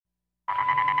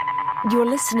You're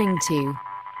listening to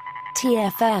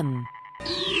TFM.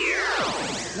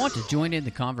 Want to join in the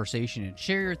conversation and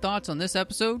share your thoughts on this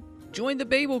episode? Join the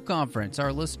Babel Conference,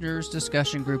 our listeners'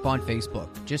 discussion group on Facebook.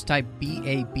 Just type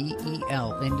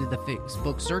BABEL into the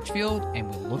Facebook search field, and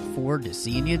we'll look forward to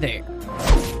seeing you there.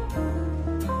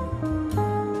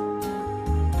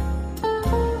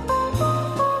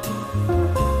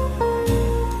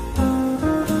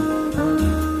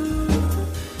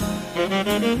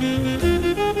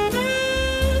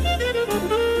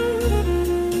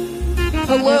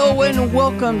 Hello and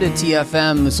welcome to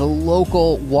TFM's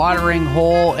local watering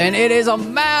hole, and it is a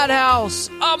madhouse,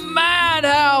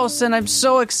 and I'm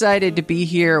so excited to be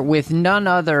here with none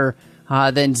other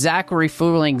than Zachary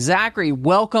Fooling. Zachary,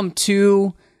 welcome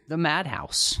to the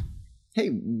madhouse. Hey,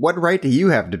 what right do you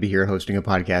have to be here hosting a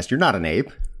podcast? You're not an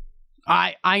ape.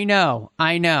 I know,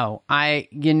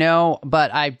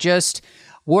 but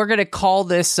we're going to call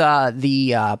this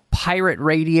the pirate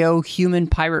radio, human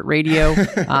pirate radio,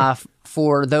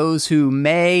 for those who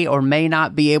may or may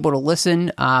not be able to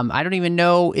listen. I don't even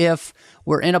know if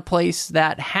we're in a place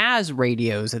that has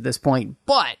radios at this point,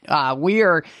 but we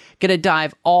are going to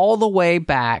dive all the way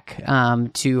back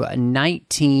to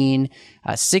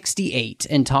 1968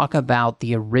 and talk about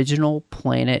the original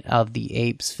Planet of the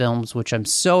Apes films, which I'm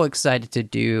so excited to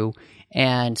do,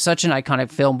 and such an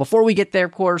iconic film. Before we get there,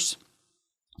 of course,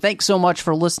 thanks so much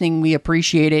for listening. We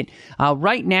appreciate it.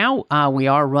 Right now, we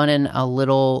are running a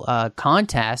little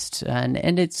contest,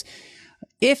 and it's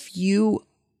if you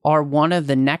are one of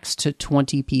the next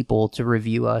 20 people to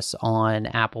review us on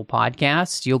Apple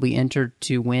Podcasts, you'll be entered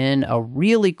to win a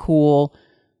really cool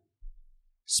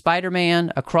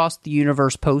Spider-Man Across the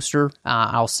Universe poster.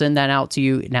 I'll send that out to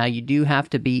you. Now, you do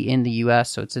have to be in the U.S.,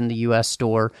 so it's in the U.S.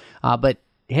 store, but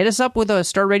hit us up with a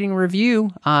star rating review,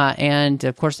 and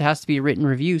of course it has to be a written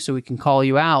review so we can call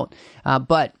you out,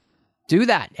 but do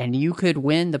that and you could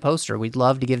win the poster. We'd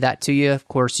love to give that to you. Of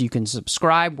course, you can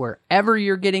subscribe wherever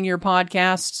you're getting your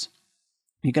podcasts.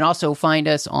 You can also find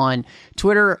us on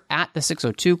Twitter at the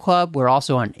 602 Club. We're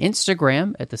also on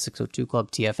Instagram at the 602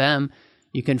 Club TFM.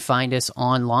 You can find us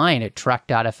online at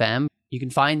trek.fm. You can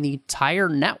find the entire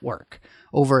network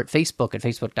over at Facebook at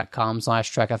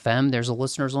facebook.com/TrekFM. There's a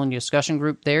listeners-only discussion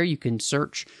group there. You can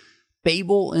search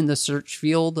Babel in the search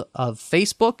field of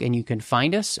Facebook, and you can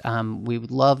find us. We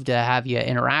would love to have you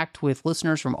interact with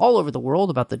listeners from all over the world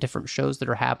about the different shows that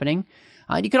are happening.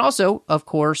 You can also, of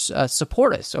course,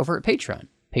 support us over at Patreon,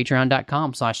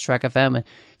 patreon.com/TrekFM.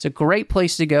 It's a great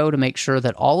place to go to make sure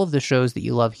that all of the shows that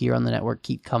you love here on the network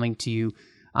keep coming to you.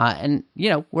 And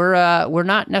we're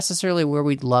not necessarily where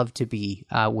we'd love to be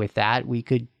with that. We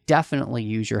could definitely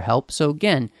use your help. So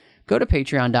again, go to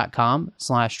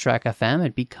patreon.com/TrekFM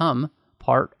and become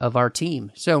part of our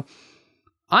team. So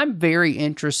I'm very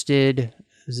interested,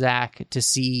 Zach, to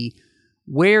see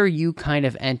where you kind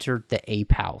of entered the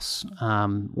Ape House.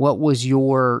 What was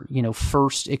your,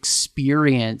 first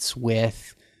experience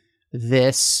with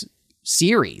this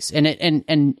series?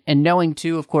 And knowing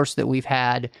too, of course, that we've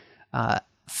had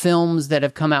films that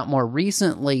have come out more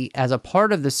recently as a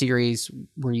part of the series.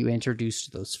 Were you introduced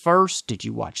to those first? Did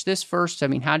you watch this first? I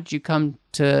mean, how did you come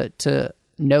to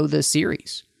know the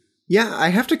series? Yeah, I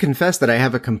have to confess that I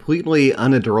have a completely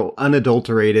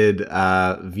unadulterated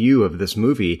view of this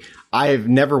movie. I've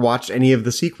never watched any of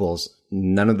the sequels.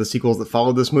 None of the sequels that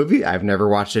followed this movie. I've never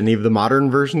watched any of the modern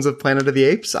versions of Planet of the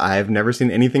Apes. I've never seen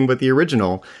anything but the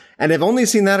original. And I've only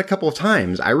seen that a couple of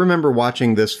times. I remember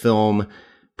watching this film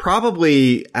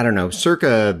probably, I don't know,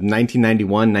 circa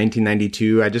 1991,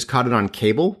 1992. I just caught it on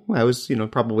cable. I was,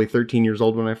 probably 13 years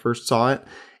old when I first saw it.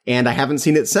 And I haven't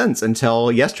seen it since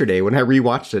until yesterday when I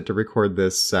rewatched it to record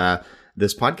this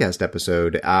podcast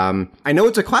episode. I know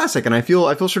it's a classic, and I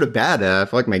feel sort of bad. I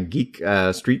feel like my geek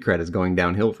street cred is going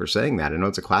downhill for saying that. I know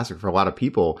it's a classic for a lot of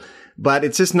people, but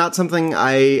it's just not something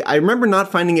I remember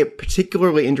not finding it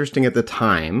particularly interesting at the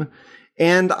time.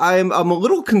 And I'm a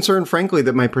little concerned, frankly,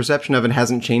 that my perception of it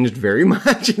hasn't changed very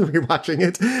much in rewatching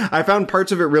it. I found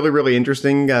parts of it really, really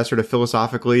interesting, sort of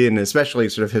philosophically and especially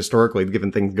sort of historically,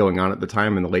 given things going on at the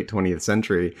time in the late 20th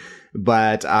century.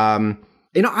 But, I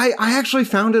actually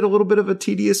found it a little bit of a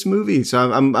tedious movie.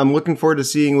 So I'm looking forward to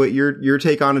seeing what your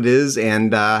take on it is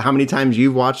and how many times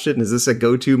you've watched it. And is this a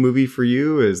go-to movie for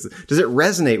you? Does it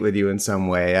resonate with you in some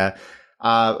way?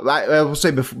 I will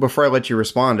say before I let you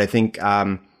respond, I think,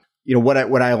 what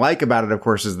I like about it, of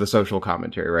course, is the social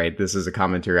commentary, right? This is a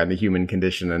commentary on the human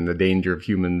condition and the danger of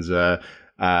humans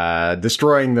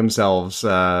destroying themselves,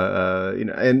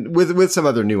 and with some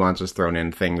other nuances thrown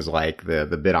in, things like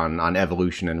the bit on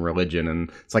evolution and religion,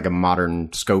 and it's like a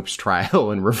modern Scopes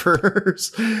trial in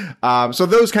reverse. So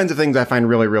those kinds of things I find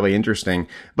really, really interesting.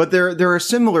 But there are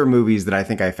similar movies that I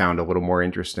think I found a little more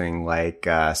interesting, like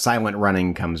Silent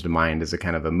Running comes to mind as a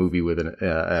kind of a movie with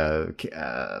an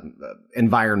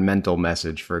environmental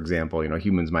message. For example,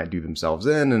 humans might do themselves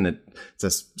in, and it's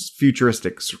a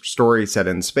futuristic story set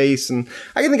in space. And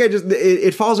I think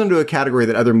it falls into a category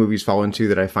that other movies fall into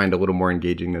that I find a little more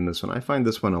engaging than this one. I find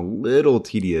this one a little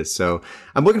tedious, so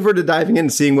I'm looking forward to diving in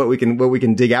and seeing what we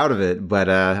can dig out of it. But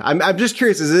I'm just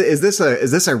curious: is this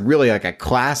a really like a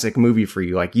classic movie for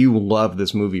you? Like, you love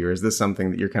this movie, or is this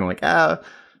something that you're kind of like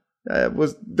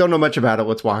don't know much about it?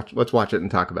 Let's watch it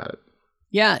and talk about it.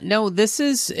 Yeah, no, this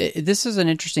is an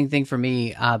interesting thing for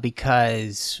me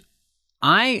because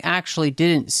I actually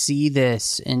didn't see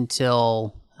this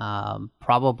until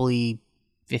probably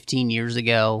 15 years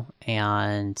ago.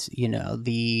 And,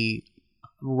 the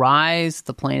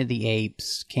Planet of the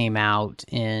Apes came out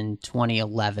in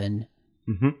 2011.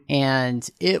 Mm-hmm. And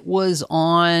it was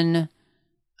on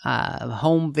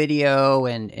home video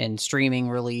and streaming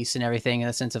release and everything, in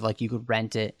the sense of like you could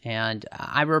rent it. And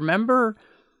I remember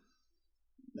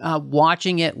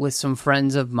watching it with some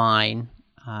friends of mine,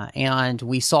 and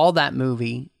we saw that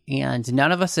movie. And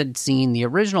none of us had seen the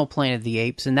original Planet of the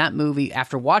Apes. And that movie,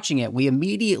 after watching it, we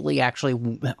immediately actually,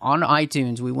 on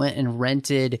iTunes, we went and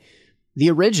rented the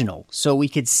original so we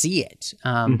could see it,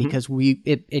 because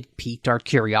it piqued our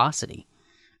curiosity.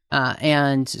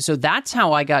 And so that's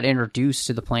how I got introduced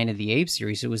to the Planet of the Apes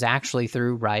series. It was actually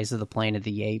through Rise of the Planet of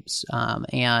the Apes.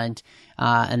 And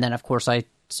then, of course, I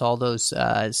saw those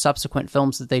subsequent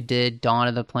films that they did, Dawn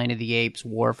of the Planet of the Apes,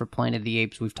 War for Planet of the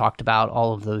Apes. We've talked about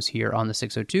all of those here on the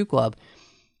 602 Club,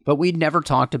 but we'd never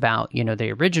talked about,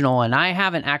 the original, and I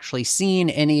haven't actually seen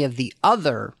any of the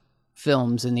other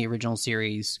films in the original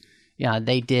series. Yeah,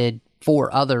 they did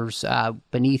 4 others,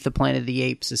 Beneath the Planet of the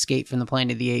Apes, Escape from the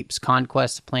Planet of the Apes,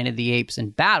 Conquest of Planet of the Apes,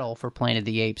 and Battle for Planet of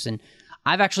the Apes, and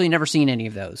I've actually never seen any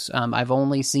of those. I've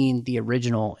only seen the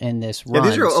original in this run. Yeah,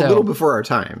 these are a little before our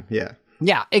time, yeah.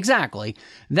 Yeah, exactly.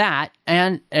 That,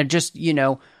 and just,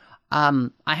 I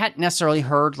hadn't necessarily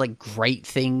heard like great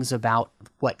things about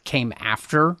what came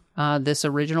after this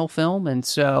original film, and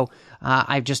so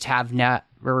I just have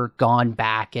never gone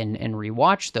back and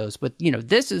rewatched those. But,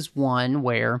 this is one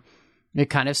where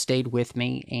it kind of stayed with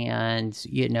me, and,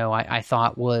 I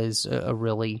thought was a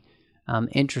really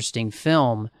interesting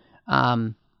film.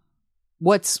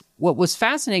 What was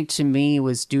fascinating to me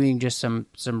was doing just some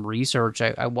research.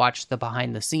 I watched the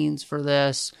behind the scenes for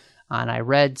this, and I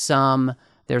read some.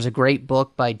 There's a great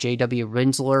book by J.W.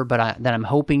 Rinsler, that I'm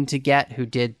hoping to get, who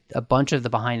did a bunch of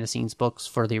the behind the scenes books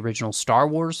for the original Star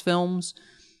Wars films,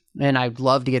 and I'd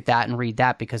love to get that and read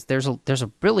that, because there's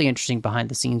a really interesting behind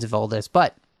the scenes of all this.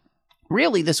 But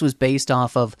really, this was based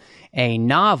off of a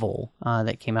novel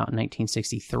that came out in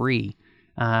 1963.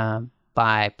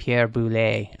 By Pierre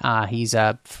Boulez. He's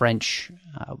a French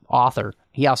author.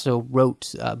 He also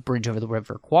wrote Bridge Over the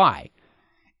River Kwai.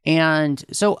 And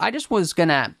so I just was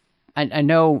gonna, I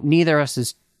know neither of us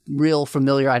is real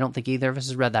familiar. I don't think either of us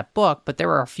has read that book, but there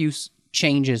were a few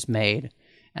changes made.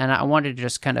 And I wanted to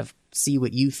just kind of see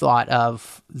what you thought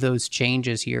of those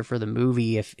changes here for the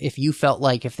movie. If you felt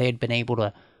like if they had been able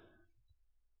to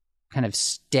kind of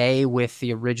stay with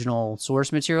the original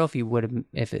source material,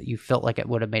 you felt like it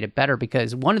would have made it better.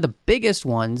 Because one of the biggest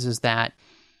ones is that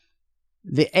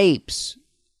the apes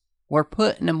were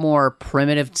put in a more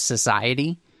primitive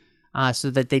society, so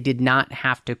that they did not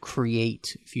have to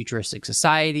create futuristic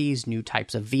societies, new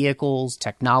types of vehicles,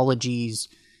 technologies,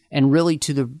 and really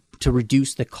to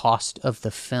reduce the cost of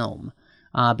the film,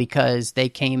 because they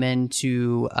came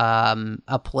into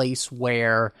a place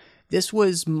where this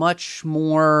was much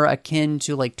more akin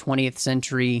to like 20th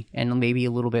century and maybe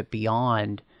a little bit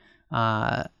beyond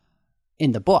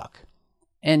in the book.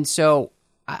 And so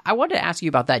I wanted to ask you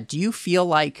about that. Do you feel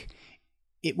like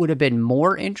it would have been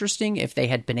more interesting if they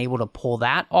had been able to pull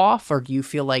that off, or do you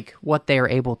feel like what they're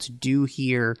able to do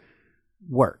here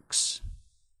works?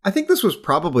 I think this was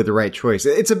probably the right choice.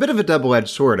 It's a bit of a double-edged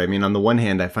sword. I mean, on the one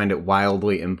hand, I find it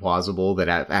wildly implausible that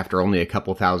after only a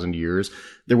couple thousand years,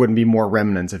 there wouldn't be more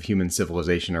remnants of human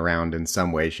civilization around in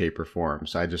some way, shape, or form.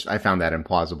 So I found that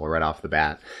implausible right off the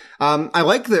bat. I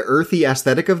like the earthy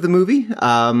aesthetic of the movie.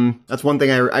 That's one thing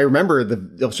I remember,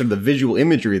 sort of the visual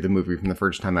imagery of the movie from the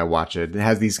first time I watched it. It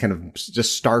has these kind of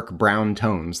just stark brown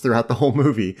tones throughout the whole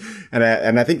movie. And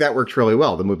I think that works really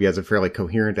well. The movie has a fairly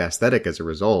coherent aesthetic as a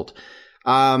result.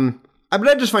 But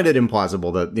I just find it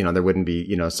implausible that, there wouldn't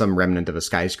be, some remnant of a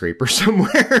skyscraper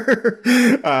somewhere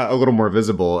a little more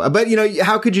visible. But,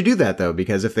 how could you do that, though?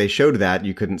 Because if they showed that,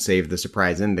 you couldn't save the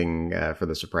surprise ending for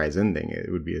the surprise ending. It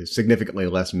would be significantly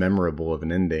less memorable of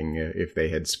an ending if they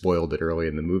had spoiled it early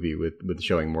in the movie with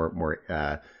showing more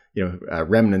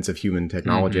remnants of human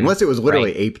technology, unless it was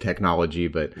literally ape technology.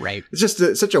 But it's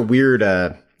just such a weird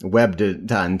web to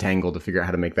untangle to figure out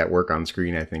how to make that work on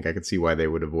screen. I think I could see why they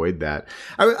would avoid that.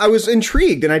 I was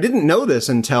intrigued, and I didn't know this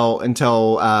until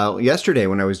yesterday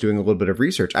when I was doing a little bit of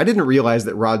research. I didn't realize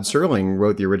that Rod Serling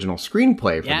wrote the original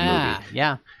screenplay for the movie.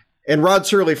 Yeah. And Rod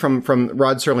Serling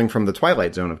Rod Serling from The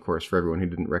Twilight Zone, of course, for everyone who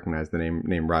didn't recognize the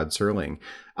name Rod Serling.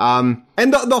 And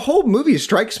the whole movie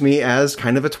strikes me as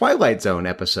kind of a Twilight Zone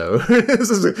episode. This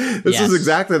is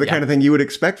exactly the kind of thing you would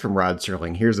expect from Rod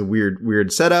Serling. Here's a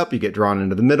weird setup. You get drawn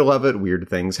into the middle of it. Weird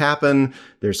things happen.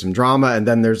 There's some drama, and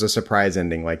then there's a surprise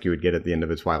ending like you would get at the end of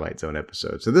a Twilight Zone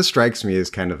episode. So this strikes me as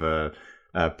kind of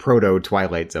a proto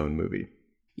Twilight Zone movie.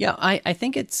 Yeah, I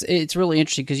think it's really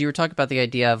interesting because you were talking about the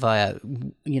idea of,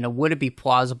 would it be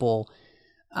plausible?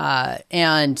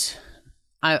 And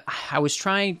I was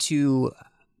trying to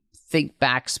think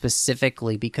back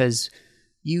specifically because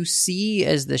you see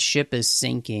as the ship is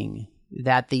sinking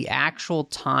that the actual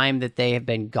time that they have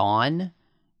been gone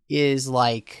is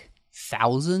like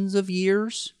thousands of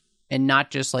years and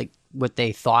not just like what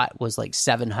they thought was like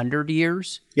 700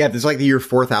 years. Yeah, there's like the year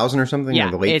 4000 or something. Yeah,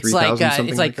 or the late 3000 something.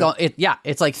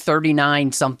 It's like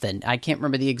 39 something. I can't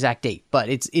remember the exact date, but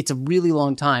it's a really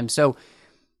long time. So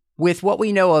with what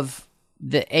we know of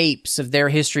the apes, of their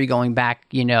history going back,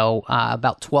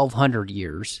 about 1200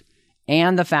 years,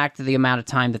 and the fact of the amount of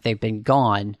time that they've been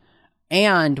gone,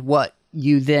 and what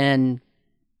you then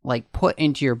like put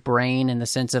into your brain in the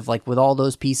sense of like with all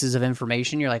those pieces of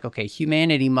information, you're like, okay,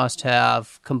 humanity must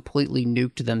have completely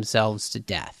nuked themselves to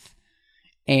death.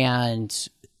 And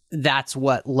that's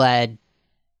what led,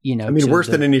 worse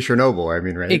than any Chernobyl. I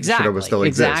mean, right? Exactly. Chernobyl still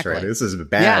exists, right? This is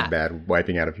bad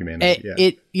wiping out of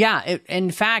humanity.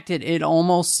 In fact, it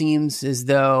almost seems as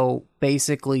though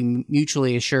basically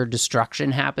mutually assured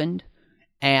destruction happened.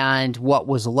 And what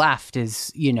was left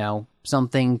is,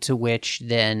 something to which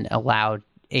then allowed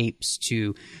apes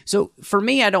to. So for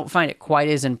me, I don't find it quite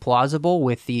as implausible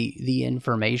with the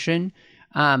information.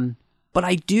 But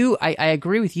I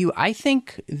agree with you. I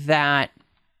think that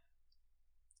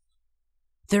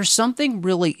there's something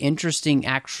really interesting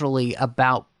actually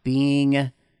about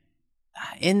being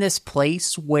in this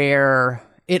place where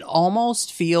it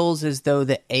almost feels as though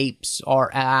the apes are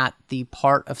at the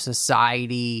part of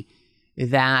society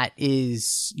that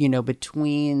is,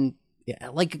 between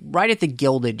like right at the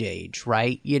Gilded Age,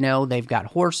 right? They've got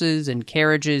horses and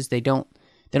carriages. They don't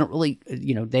really,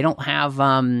 they don't have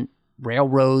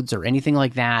railroads or anything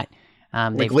like that.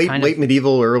 Like late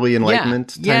medieval, early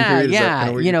Enlightenment time period?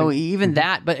 Yeah, even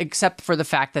that, but except for the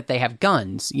fact that they have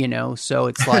guns, so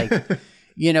it's like,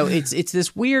 it's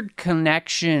this weird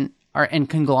connection and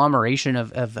conglomeration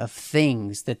of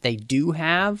things that they do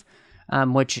have,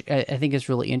 which I think is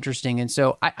really interesting. And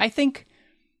so I think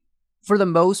for the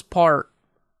most part,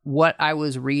 what I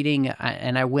was reading,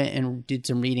 and I went and did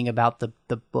some reading about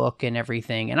the book and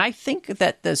everything, and I think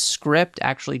that the script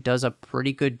actually does a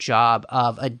pretty good job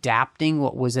of adapting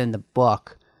what was in the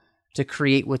book to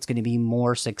create what's going to be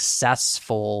more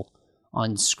successful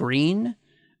on screen,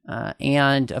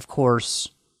 and of course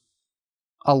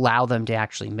allow them to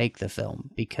actually make the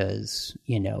film, because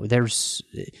there's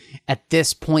at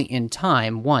this point in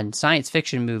time, science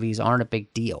fiction movies aren't a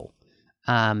big deal.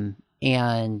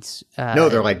 No,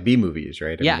 they're like B movies,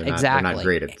 right? Exactly. They're not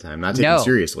great at the time. Not taken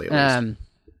seriously, at least.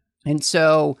 And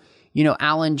so,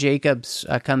 Alan Jacobs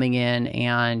coming in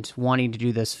and wanting to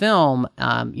do this film,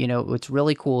 what's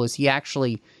really cool is he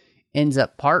actually ends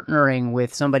up partnering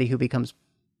with somebody who becomes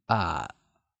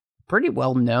pretty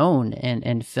well known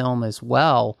in film as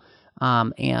well,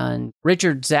 and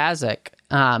Richard Zanuck,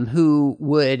 who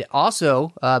would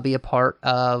also be a part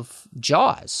of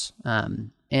Jaws.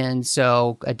 And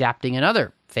so adapting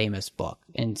another famous book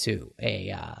into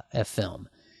a film.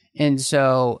 And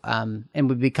so, and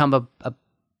would become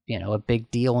a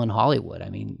big deal in Hollywood. I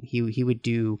mean, he would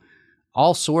do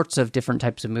all sorts of different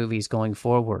types of movies going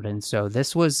forward. And so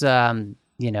this was,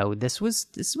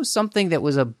 this was something that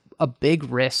was a big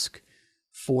risk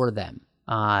for them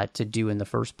to do in the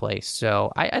first place.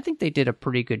 So I think they did a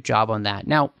pretty good job on that.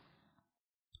 Now,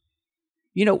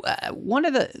 one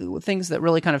of the things that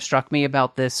really kind of struck me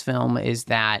about this film is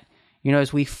that,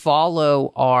 as we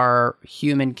follow our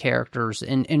human characters,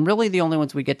 and really the only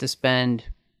ones we get to spend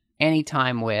any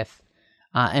time with,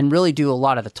 and really do a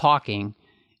lot of the talking,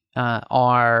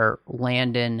 are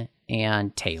Landon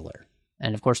and Taylor.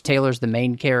 And of course, Taylor's the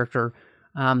main character.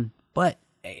 But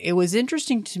it was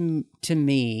interesting to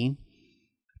me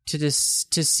to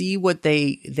see what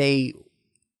they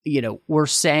were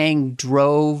saying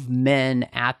drove men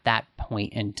at that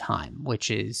point in time, which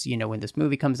is, when this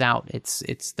movie comes out, it's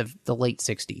the late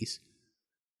 60s.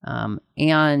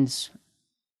 And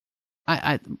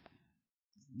I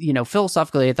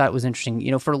philosophically, I thought it was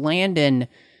interesting. For Landon,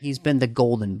 he's been the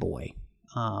golden boy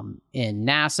in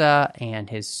NASA and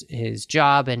his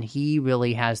job, and he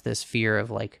really has this fear of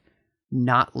like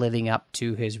not living up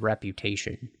to his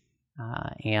reputation.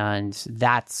 And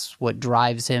that's what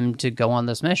drives him to go on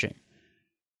this mission.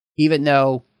 Even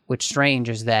though what's strange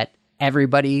is that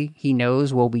everybody he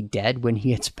knows will be dead when he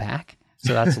gets back.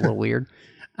 So that's a little weird.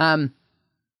 And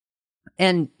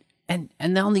then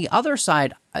on the other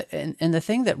side, and the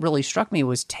thing that really struck me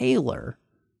was Taylor.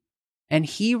 And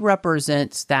he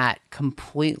represents that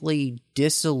completely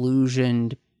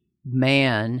disillusioned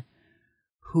man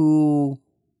who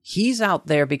he's out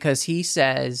there because he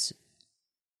says,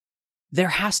 there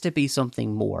has to be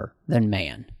something more than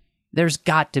man. There's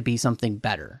got to be something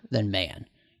better than man.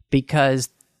 Because,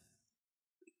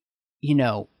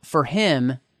 for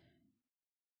him,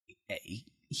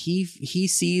 he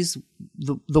sees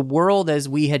the world as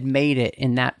we had made it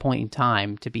in that point in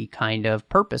time to be kind of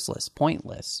purposeless,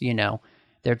 pointless.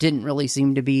 There didn't really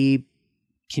seem to be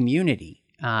community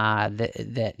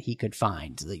that he could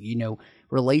find.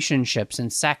 Relationships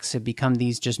and sex have become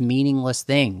these just meaningless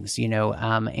things,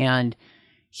 and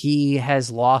he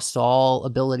has lost all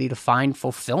ability to find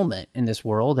fulfillment in this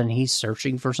world, and he's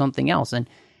searching for something else. And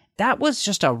that was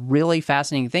just a really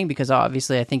fascinating thing, because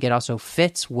obviously I think it also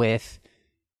fits with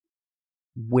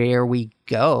where we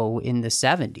go in the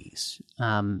 70s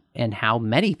and how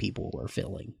many people were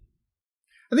feeling.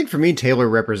 I think for me, Taylor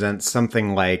represents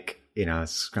something like,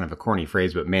 it's kind of a corny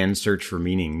phrase, but man's search for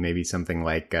meaning. Maybe something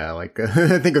like I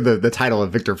think of the title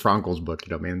of Viktor Frankl's book,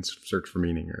 Man's Search for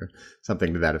Meaning, or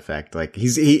something to that effect. Like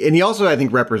he also, I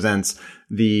think, represents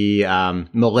the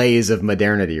malaise of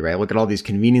modernity, right? Look at all these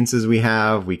conveniences we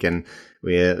have. But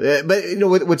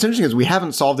what's interesting is we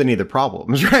haven't solved any of the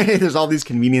problems, right? There's all these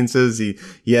conveniences.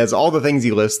 He has all the things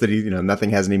he lists that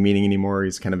nothing has any meaning anymore.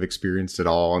 He's kind of experienced it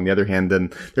all. On the other hand,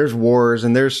 then there's wars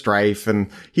and there's strife, and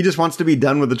he just wants to be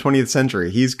done with the 20th century.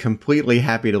 He's completely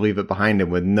happy to leave it behind him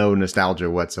with no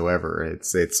nostalgia whatsoever.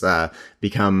 It's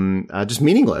become just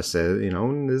meaningless.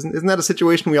 Isn't that a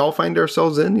situation we all find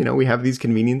ourselves in? We have these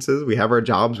conveniences, we have our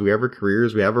jobs, we have our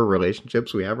careers, we have our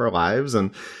relationships, we have our lives,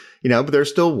 and but there's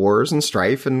still wars and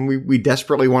strife, and we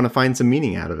desperately want to find some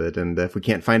meaning out of it. And if we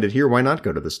can't find it here, why not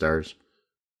go to the stars?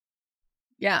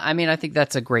 Yeah, I think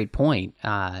that's a great point.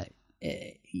 I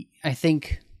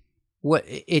think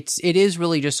it is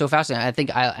really just so fascinating. I think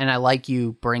I like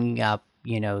you bringing up,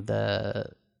 the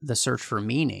search for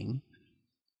meaning,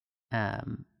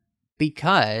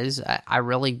 because I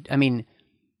really,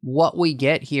 what we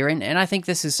get here, and I think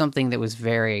this is something that was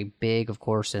very big, of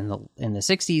course, in the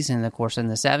 60s and of course in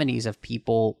the 70s, of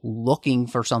people looking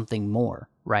for something more,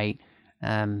 right?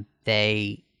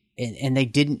 They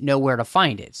didn't know where to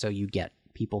find it. So you get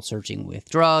people searching with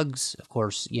drugs, of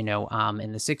course, in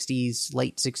the 60s,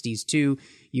 late 60s too,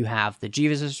 you have the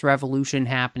Jesus Revolution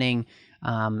happening.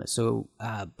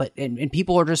 But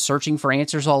people are just searching for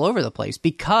answers all over the place,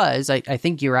 because I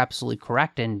think you're absolutely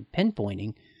correct in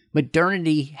pinpointing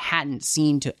modernity hadn't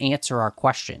seemed to answer our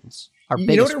questions.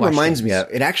 You know what it reminds me of?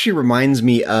 It actually reminds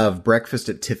me of Breakfast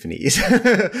at Tiffany's,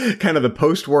 kind of the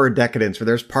post-war decadence where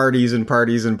there's parties and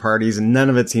parties and parties, and none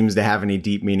of it seems to have any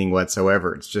deep meaning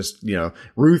whatsoever. It's just,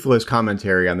 ruthless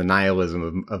commentary on the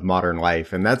nihilism of modern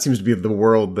life. And that seems to be the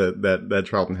world that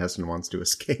Charlton Heston wants to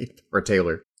escape, or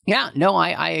Taylor. Yeah, no,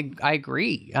 I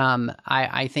agree.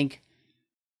 I think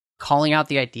calling out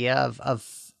the idea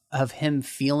of him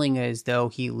feeling as though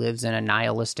he lives in a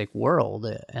nihilistic world,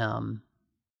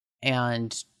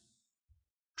 and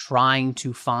trying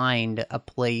to find a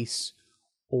place,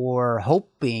 or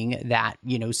hoping that,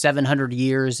 700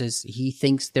 years as he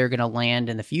thinks they're going to land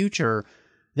in the future,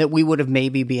 that we would have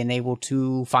maybe been able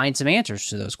to find some answers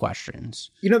to those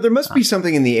questions. There must be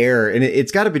something in the air, and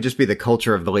it's got to just be the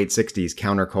culture of the late 60s,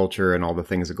 counterculture and all the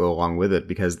things that go along with it.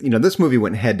 Because, this movie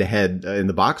went head to head in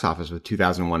the box office with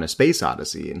 2001: A Space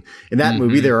Odyssey. And in that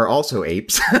movie, there are also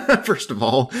apes, first of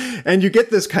all. And you get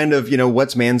this kind of,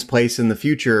 what's man's place in the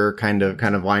future kind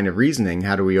of line of reasoning.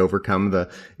 How do we overcome the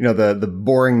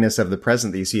boringness of the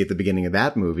present that you see at the beginning of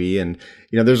that movie? And,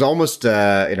 there's almost,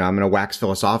 I'm going to wax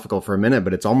philosophical for a minute,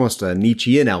 but it's almost a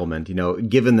Nietzschean element,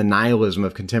 given the nihilism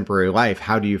of contemporary life.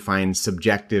 How do you find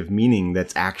subjective meaning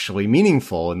that's actually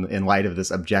meaningful in light of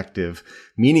this objective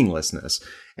meaninglessness?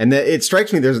 And it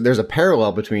strikes me there's a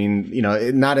parallel between, you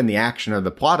know, not in the action or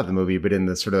the plot of the movie, but in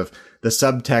the sort of the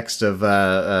subtext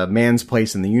of man's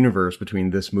place in the universe between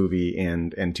this movie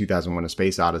and 2001: A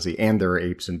Space Odyssey, and there are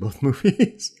apes in both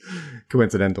movies,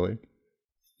 coincidentally.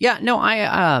 Yeah, no,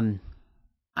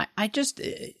 I just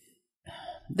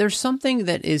there's something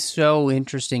that is so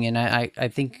interesting, and I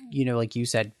think, you know, like you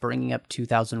said, bringing up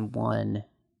 2001,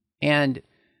 and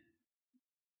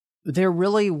there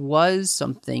really was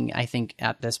something, I think,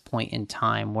 at this point in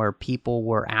time where people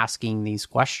were asking these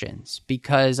questions,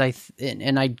 because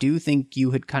and I do think you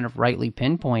had kind of rightly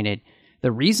pinpointed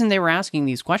the reason they were asking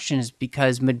these questions is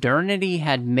because modernity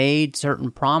had made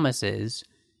certain promises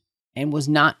and was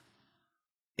not.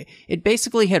 It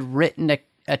basically had written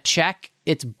a check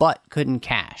its butt couldn't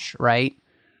cash, right?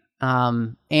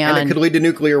 And it could lead to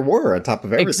nuclear war on top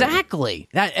of everything. Exactly.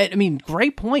 I mean,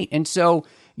 great point. And so,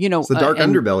 you know, it's the dark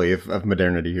underbelly of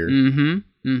modernity here.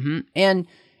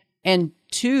 And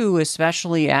two,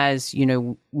 especially as, you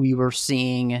know, we were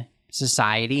seeing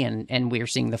society and we are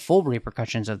seeing the full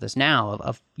repercussions of this now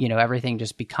of you know, everything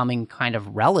just becoming kind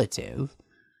of relative.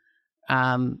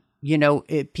 You know,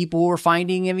 people were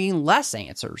finding even less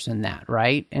answers in that,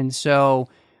 right? And so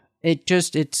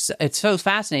it's so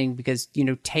fascinating because, you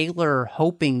know, Taylor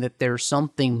hoping that there's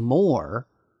something more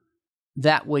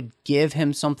that would give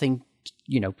him something,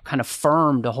 you know, kind of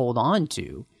firm to hold on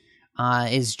to,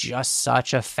 is just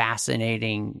such a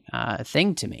fascinating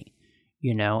thing to me,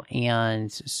 you know?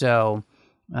 And so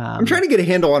I'm trying to get a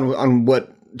handle on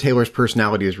what Taylor's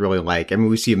personality is really like. I mean,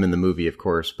 we see him in the movie, of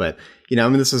course, but, you know, I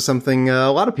mean, this is something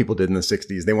a lot of people did in the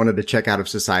 60s. They wanted to check out of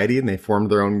society, and they formed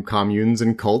their own communes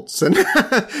and cults, and,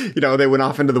 you know, they went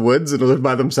off into the woods and lived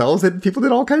by themselves. And people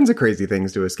did all kinds of crazy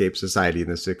things to escape society in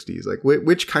the 60s. Like,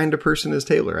 which kind of person is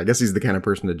Taylor? I guess he's the kind of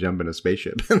person to jump in a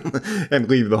spaceship and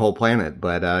leave the whole planet.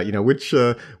 But, you know, which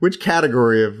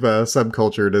category of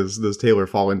subculture does Taylor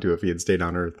fall into if he had stayed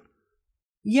on Earth?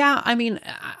 Yeah, I mean,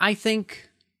 I think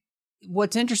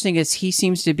what's interesting is he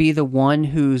seems to be the one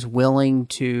who's willing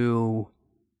to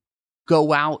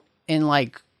go out and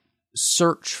like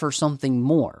search for something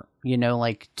more, you know,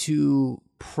 like to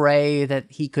pray that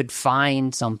he could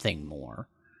find something more,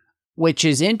 which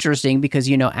is interesting because,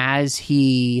 you know, as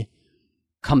he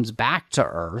comes back to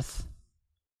Earth,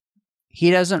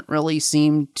 he doesn't really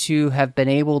seem to have been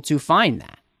able to find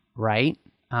that, right?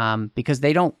 Because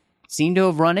they don't seem to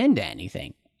have run into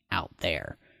anything out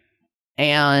there.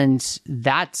 And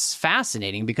that's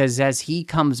fascinating because as he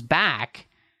comes back,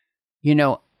 you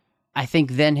know, I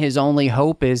think then his only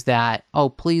hope is that, oh,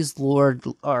 please, Lord,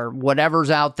 or whatever's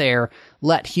out there,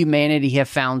 let humanity have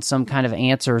found some kind of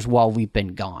answers while we've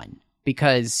been gone.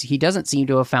 Because he doesn't seem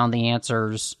to have found the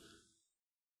answers,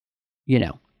 you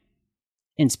know,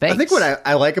 in space. I think what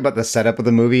I like about the setup of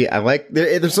the movie,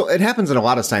 it happens in a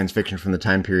lot of science fiction from the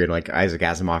time period. Like Isaac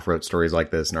Asimov wrote stories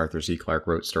like this, and Arthur C. Clarke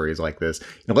wrote stories like this.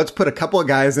 You know, let's put a couple of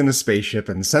guys in a spaceship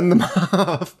and send them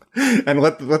off, and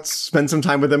let's spend some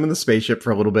time with them in the spaceship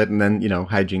for a little bit, and then, you know,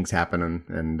 hijinks happen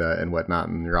and whatnot,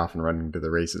 and you're off and running to the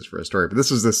races for a story. But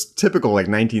this is this typical like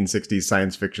 1960s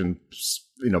science fiction,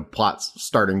 you know, plot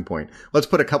starting point. Let's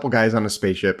put a couple guys on a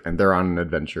spaceship, and they're on an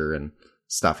adventure, and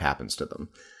stuff happens to them.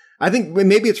 I think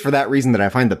maybe it's for that reason that I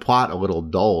find the plot a little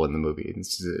dull in the movie.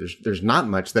 There's not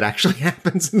much that actually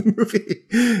happens in the movie.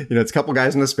 You know, it's a couple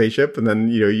guys in a spaceship, and then,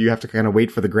 you know, you have to kind of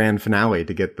wait for the grand finale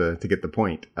to get the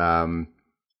point.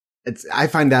 I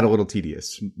find that a little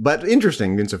tedious, but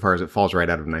interesting insofar as it falls right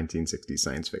out of 1960s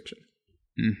science fiction.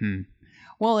 Mm-hmm.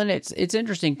 Well, and it's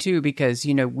interesting too because,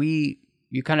 you know,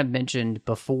 you kind of mentioned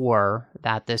before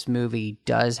that this movie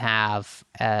does have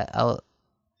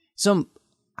some.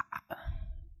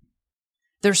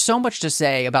 There's so much to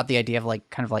say about the idea of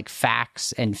like kind of like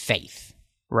facts and faith,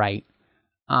 right?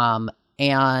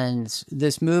 And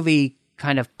this movie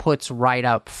kind of puts right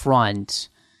up front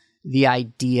the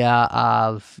idea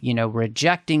of, you know,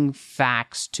 rejecting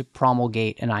facts to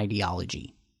promulgate an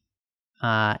ideology.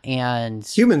 And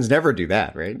humans never do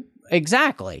that, right?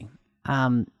 Exactly.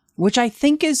 Which I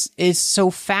think is so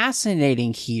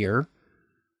fascinating here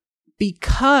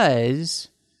because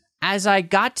as I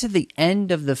got to the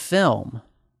end of the film,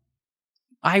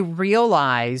 I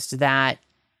realized that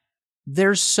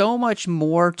there's so much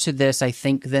more to this, I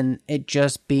think, than it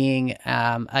just being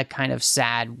a kind of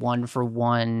sad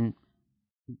one-for-one,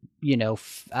 you know,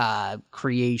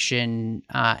 creation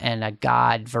and a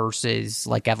god versus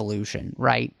like evolution,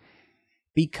 right?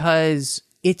 Because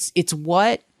it's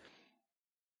what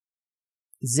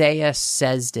Zaya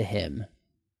says to him,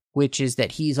 which is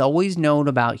that he's always known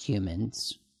about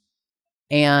humans,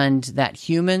 and that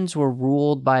humans were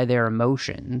ruled by their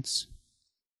emotions,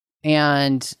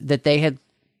 and that they had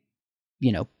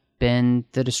been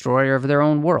the destroyer of their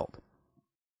own world.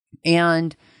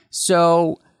 And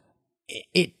so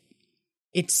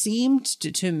it seemed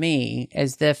to me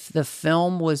as if the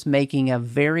film was making a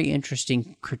very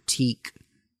interesting critique,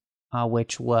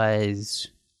 which was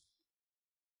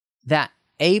that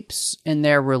apes and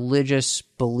their religious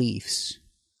beliefs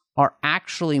are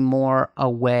actually more a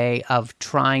way of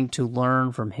trying to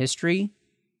learn from history,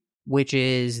 which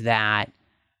is that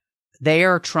they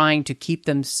are trying to keep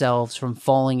themselves from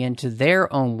falling into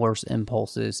their own worst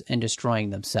impulses and destroying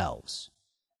themselves.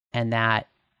 And that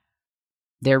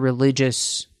their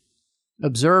religious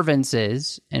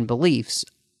observances and beliefs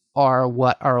are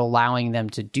what are allowing them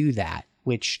to do that,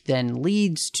 which then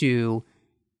leads to,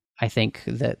 I think,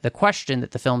 the question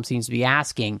that the film seems to be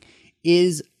asking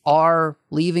is our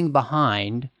leaving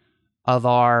behind of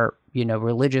our,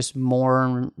 religious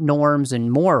norms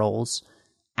and morals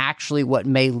actually what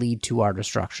may lead to our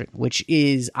destruction, which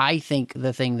is, I think,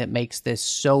 the thing that makes this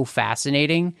so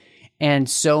fascinating and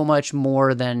so much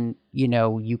more than,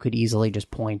 you could easily just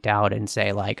point out and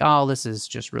say like, oh, this is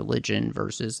just religion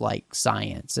versus like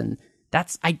science. And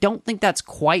I don't think that's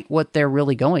quite what they're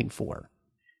really going for.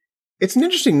 It's an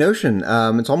interesting notion.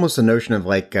 It's almost a notion of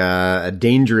like a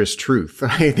dangerous truth.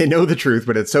 They know the truth,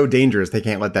 but it's so dangerous they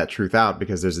can't let that truth out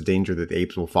because there's a danger that the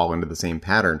apes will fall into the same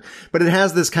pattern. But it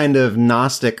has this kind of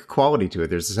Gnostic quality to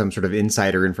it. There's some sort of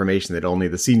insider information that only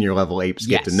the senior level apes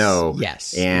get to know.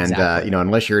 Yes. And, exactly.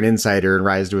 Unless you're an insider and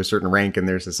rise to a certain rank in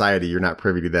their society, you're not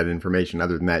privy to that information.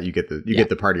 Other than that, you get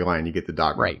the party line, you get the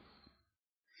dogma. Right.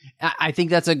 I think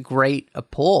that's a great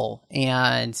pull.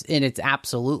 And it's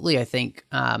absolutely, I think,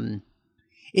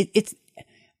 it's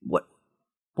what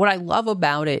I love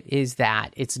about it is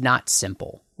that it's not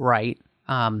simple, right?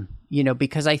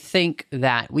 Because I think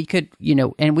that we could,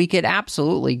 and we could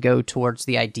absolutely go towards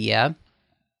the idea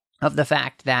of the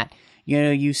fact that,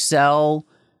 you sell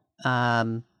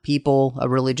people a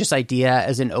religious idea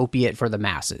as an opiate for the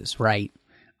masses, right?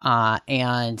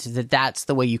 And that's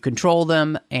the way you control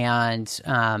them. And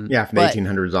from the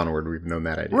 1800s onward, we've known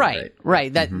that idea.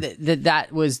 Right. That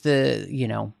was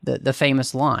the the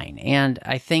famous line. And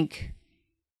I think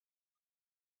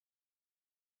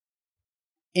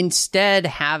instead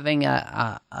having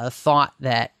a thought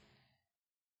that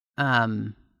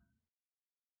that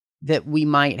we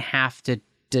might have to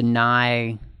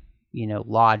deny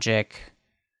logic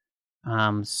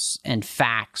and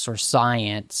facts or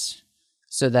science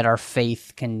so that our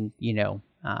faith can,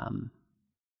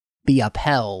 be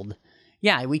upheld.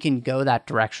 Yeah, we can go that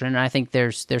direction. And I think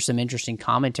there's some interesting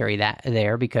commentary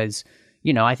there because,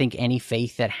 I think any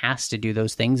faith that has to do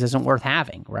those things isn't worth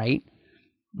having, right?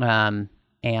 And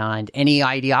any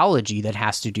ideology that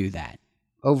has to do that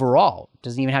overall,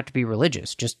 doesn't even have to be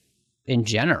religious, just in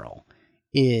general,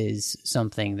 is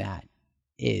something that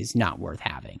is not worth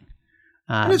having.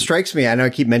 And it strikes me, I know I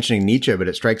keep mentioning Nietzsche, but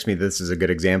it strikes me this is a good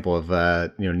example of,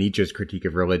 Nietzsche's critique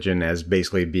of religion as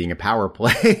basically being a power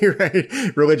play, right?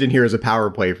 Religion here is a power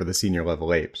play for the senior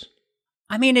level apes.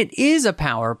 I mean, it is a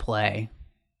power play.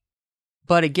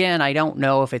 But again, I don't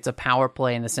know if it's a power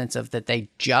play in the sense of that they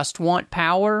just want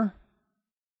power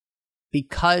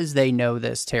because they know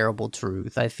this terrible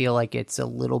truth. I feel like it's a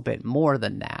little bit more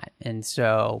than that. And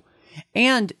so,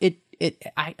 and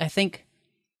I think,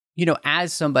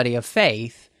 as somebody of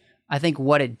faith, I think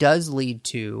what it does lead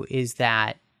to is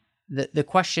that the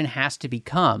question has to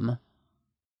become,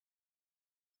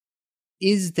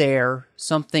 is there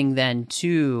something then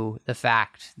to the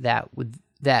fact that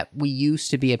we used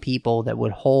to be a people that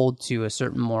would hold to a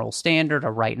certain moral standard,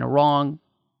 a right and a wrong,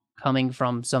 coming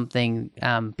from something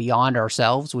beyond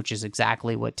ourselves, which is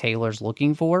exactly what Taylor's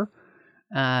looking for,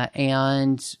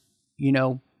 and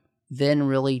then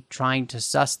really trying to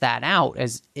suss that out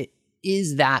as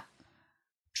is that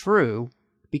true?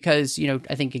 Because,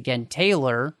 I think, again,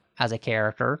 Taylor as a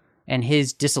character and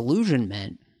his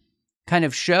disillusionment kind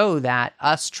of show that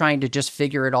us trying to just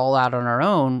figure it all out on our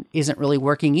own isn't really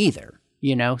working either,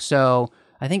 So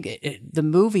I think the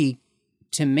movie,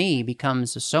 to me,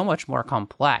 becomes so much more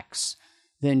complex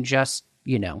than just,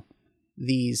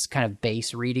 these kind of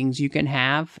base readings you can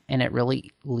have. And it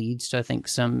really leads to, I think,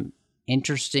 some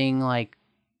interesting,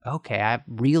 okay, I've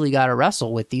really got to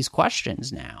wrestle with these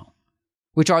questions now,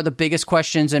 which are the biggest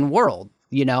questions in world.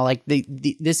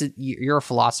 This is, you're a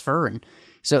philosopher, and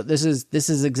so this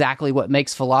is exactly what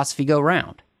makes philosophy go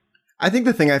round. I think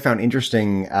the thing I found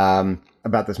interesting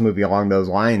about this movie along those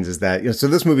lines is that, so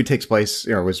this movie takes place,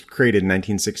 was created in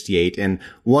 1968. And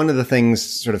one of the things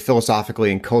sort of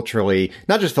philosophically and culturally,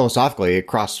 not just philosophically,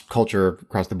 across culture,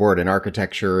 across the board in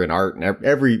architecture and art and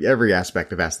every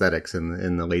aspect of aesthetics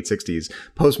in the late 60s,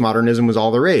 postmodernism was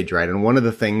all the rage, right? And one of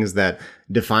the things that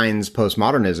defines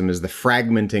postmodernism is the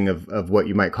fragmenting of what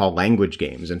you might call language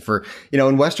games. And for,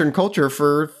 in Western culture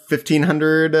for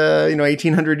 1500,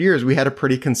 1800 years, we had a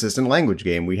pretty consistent language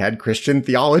game. We had Christian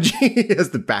theology as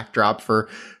the backdrop for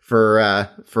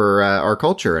our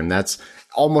culture. And that's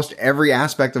almost every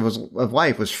aspect of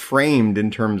life was framed in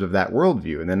terms of that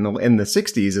worldview. And then in the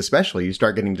 60s, especially, you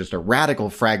start getting just a radical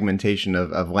fragmentation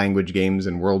of language games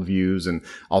and worldviews and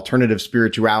alternative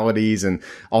spiritualities and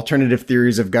alternative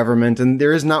theories of government. And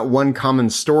there is not one common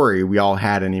story we all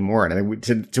had anymore. And I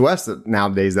think to us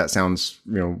nowadays, that sounds,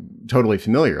 totally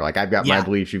familiar. Like, I've got my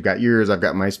beliefs, you've got yours, I've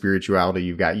got my spirituality,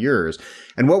 you've got yours.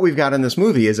 And what we've got in this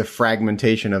movie is a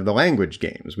fragmentation of the language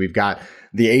games. We've got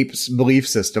the ape's belief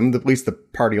system, at least the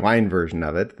party line version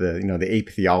of it, the ape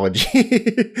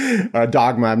theology,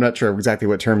 dogma. I'm not sure exactly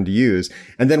what term to use.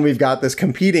 And then we've got this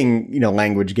competing,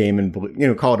 language game and,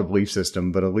 call it a belief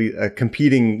system, but a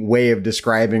competing way of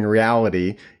describing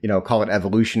reality, call it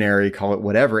evolutionary, call it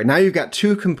whatever. And now you've got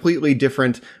two completely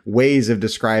different ways of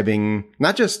describing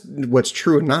not just what's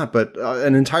true and not, but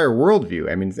an entire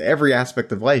worldview. I mean, every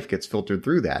aspect of life gets filtered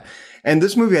through that. And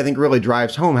this movie, I think, really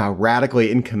drives home how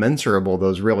radically incommensurable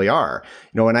those really are.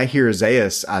 When I hear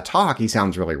Zaius talk, he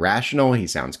sounds really rational. He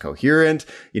sounds coherent.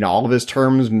 All of his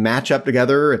terms match up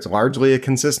together. It's largely a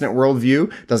consistent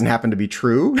worldview. Doesn't happen to be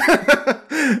true,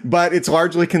 but it's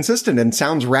largely consistent and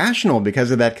sounds rational because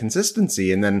of that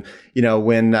consistency. And then,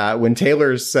 when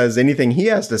Taylor says anything he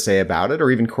has to say about it,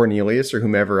 or even Cornelius or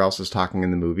whomever else is talking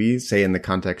in the movie, say in the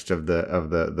context of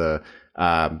the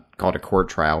called a court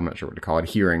trial. I'm not sure what to call it,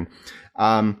 hearing.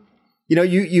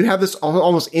 You have this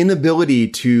almost inability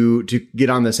to get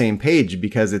on the same page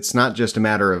because it's not just a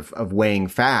matter of weighing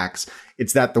facts.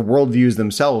 It's that the worldviews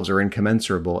themselves are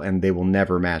incommensurable and they will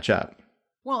never match up.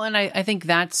 Well, and I think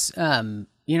that's,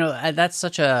 that's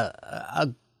such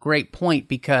a great point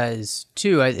because,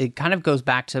 too, it kind of goes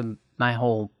back to my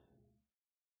whole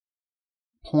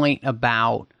point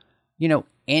about,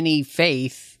 any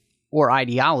faith or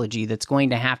ideology that's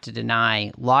going to have to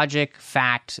deny logic,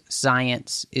 fact,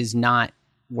 science is not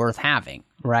worth having,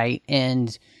 right?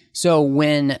 And so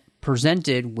when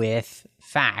presented with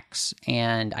facts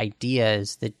and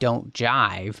ideas that don't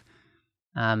jive,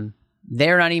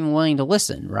 they're not even willing to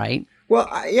listen, right? Well,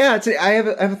 yeah, I have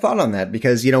a thought on that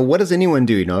because, what does anyone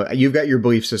do? You've got your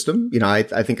belief system. I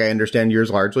think I understand yours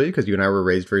largely because you and I were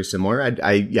raised very similar.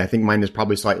 I think mine is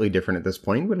probably slightly different at this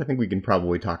point, but I think we can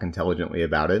probably talk intelligently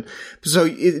about it. So,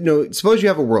 suppose you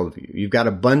have a worldview. You've got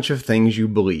a bunch of things you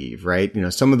believe, right?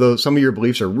 Some of your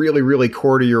beliefs are really, really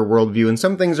core to your worldview and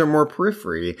some things are more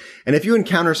periphery. And if you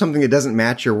encounter something that doesn't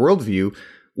match your worldview,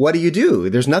 what do?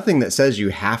 There's nothing that says you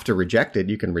have to reject it.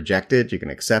 You can reject it. You can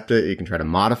accept it. You can try to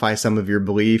modify some of your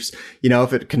beliefs.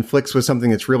 If it conflicts with something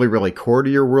that's really, really core to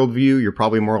your worldview, you're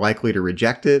probably more likely to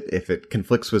reject it. If it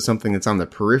conflicts with something that's on the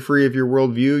periphery of your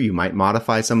worldview, you might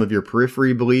modify some of your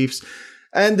periphery beliefs.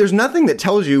 And there's nothing that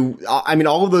tells you,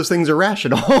 all of those things are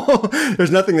rational.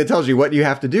 There's nothing that tells you what you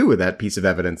have to do with that piece of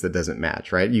evidence that doesn't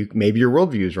match, right? Maybe your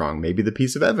worldview is wrong. Maybe the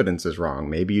piece of evidence is wrong.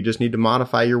 Maybe you just need to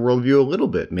modify your worldview a little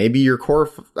bit. Maybe your core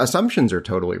assumptions are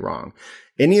totally wrong.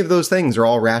 Any of those things are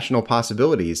all rational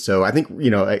possibilities. So I think,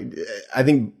 I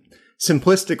think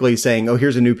simplistically saying, oh,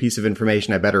 here's a new piece of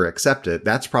information, I better accept it.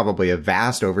 That's probably a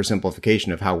vast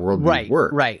oversimplification of how worldviews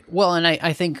work. Right. Well, and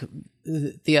I think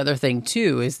the other thing,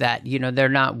 too, is that, they're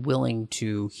not willing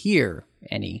to hear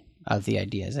any of the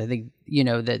ideas. I think,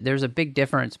 that there's a big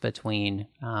difference between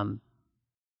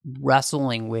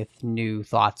wrestling with new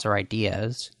thoughts or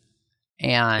ideas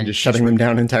and just shutting them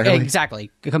down entirely. Exactly.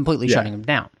 Completely shutting them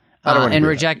down and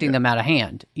rejecting them out of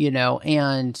hand,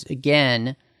 and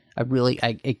again,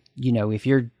 if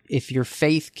your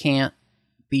faith can't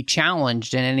be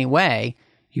challenged in any way,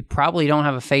 you probably don't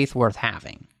have a faith worth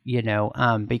having.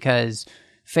 Because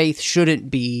faith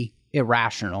shouldn't be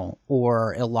irrational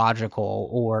or illogical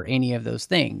or any of those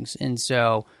things. And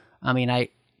so,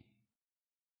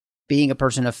 being a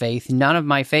person of faith, none of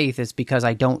my faith is because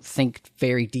I don't think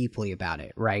very deeply about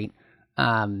it, right?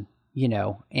 And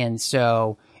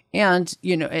so,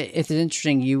 it's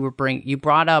interesting. You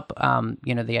brought up,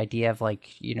 the idea of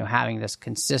having this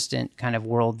consistent kind of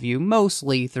worldview,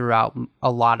 mostly throughout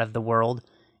a lot of the world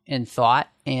and thought.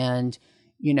 And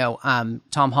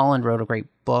Tom Holland wrote a great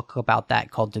book about that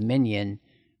called Dominion,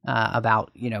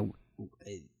 about,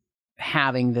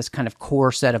 having this kind of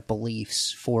core set of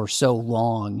beliefs for so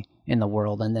long in the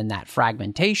world, and then that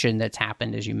fragmentation that's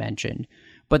happened, as you mentioned.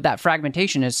 But that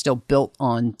fragmentation is still built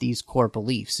on these core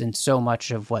beliefs, and so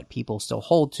much of what people still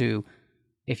hold to,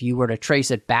 if you were to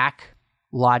trace it back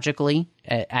logically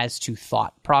as to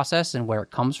thought process and where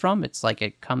it comes from, it's like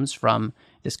it comes from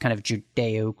this kind of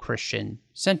Judeo-Christian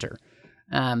center,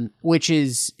 which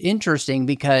is interesting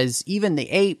because even the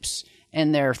apes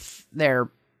and their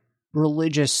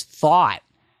religious thought,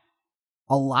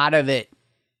 a lot of it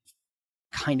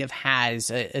kind of has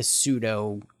a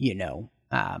pseudo,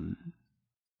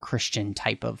 Christian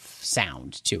type of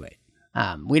sound to it.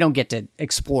 We don't get to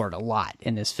explore it a lot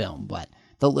in this film, but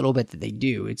the little bit that they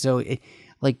do,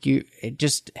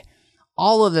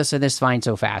 all of this I just find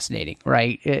so fascinating,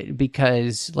 right?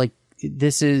 Because like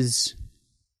this is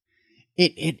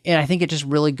it, and I think it just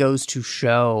really goes to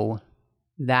show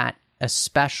that,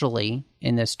 especially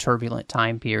in this turbulent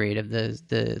time period of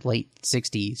the late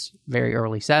 60s, very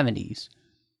early 70s,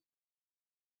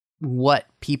 what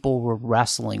people were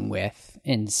wrestling with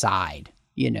inside,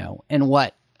 and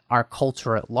what our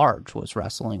culture at large was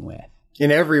wrestling with. In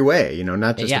every way,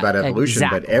 not just about evolution,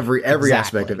 but every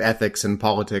aspect of ethics and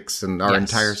politics, and our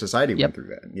entire society went through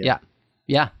that.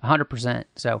 Yeah, 100%.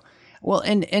 So, well,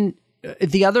 and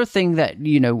the other thing that,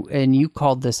 and you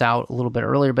called this out a little bit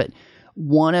earlier, but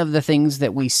one of the things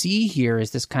that we see here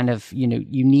is this kind of, you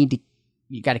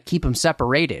got to keep them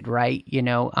separated, right?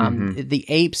 The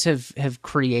apes have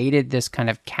created this kind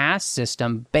of caste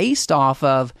system based off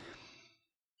of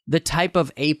the type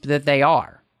of ape that they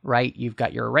are. Right? You've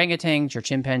got your orangutans, your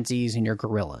chimpanzees, and your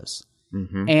gorillas.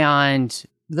 Mm-hmm. And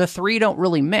the three don't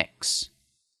really mix.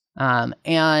 You're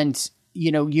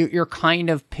kind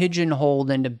of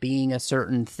pigeonholed into being a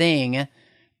certain thing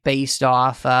based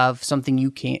off of something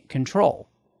you can't control.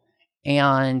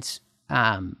 And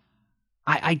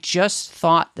I just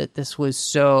thought that this was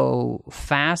so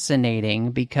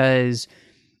fascinating because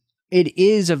it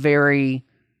is a very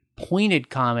pointed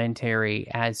commentary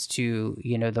as to,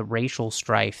 the racial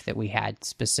strife that we had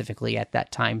specifically at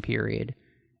that time period.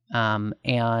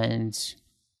 And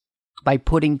by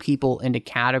putting people into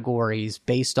categories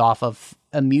based off of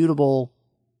immutable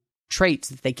traits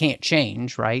that they can't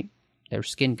change, right? Their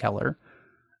skin color.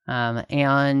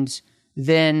 And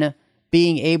then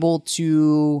being able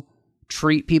to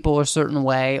treat people a certain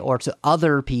way or to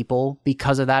other people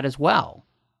because of that as well.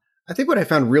 I think what I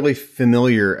found really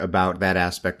familiar about that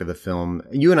aspect of the film,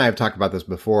 you and I have talked about this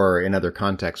before in other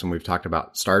contexts when we've talked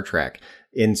about Star Trek.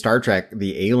 In Star Trek,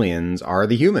 the aliens are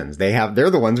the humans. They're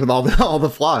the ones with all the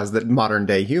flaws that modern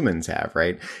day humans have,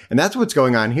 right? And that's what's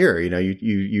going on here.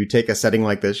 You take a setting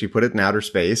like this, you put it in outer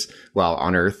space, well,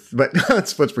 on Earth, but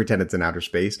let's pretend it's in outer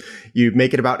space. You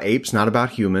make it about apes, not about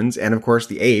humans. And of course,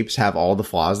 the apes have all the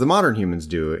flaws that modern humans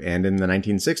do. And in the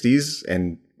 1960s,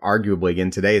 and arguably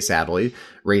again today, sadly,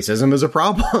 racism is a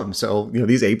problem. So,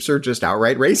 these apes are just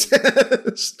outright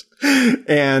racist.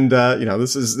 And,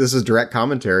 this is direct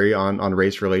commentary on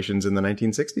race relations in the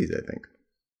 1960s, I think.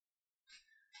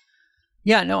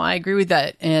 Yeah, no, I agree with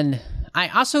that. And I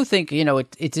also think,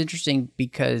 it's interesting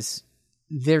because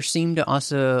there seemed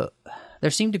to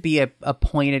be a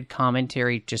pointed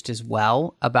commentary just as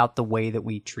well about the way that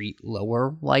we treat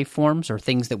lower life forms or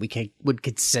things that we would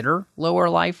consider lower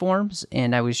life forms.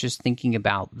 And I was just thinking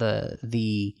about I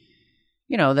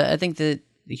think that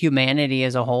humanity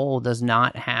as a whole does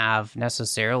not have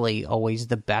necessarily always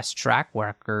the best track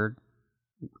record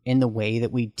in the way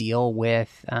that we deal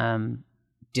with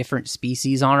different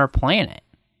species on our planet.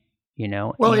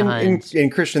 Well, in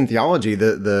Christian theology,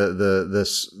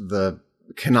 the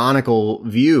canonical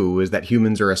view is that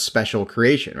humans are a special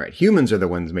creation, right? Humans are the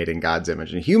ones made in God's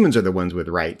image, and humans are the ones with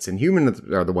rights, and humans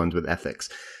are the ones with ethics,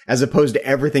 as opposed to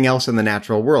everything else in the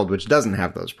natural world, which doesn't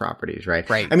have those properties, right?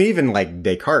 Right. I mean, even like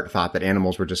Descartes thought that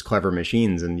animals were just clever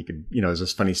machines, and you could, there's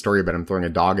this funny story about him throwing a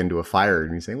dog into a fire,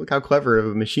 and he's saying, look how clever of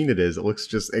a machine it is.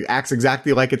 It acts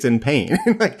exactly like it's in pain.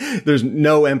 Like, there's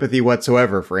no empathy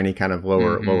whatsoever for any kind of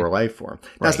lower life form.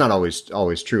 That's not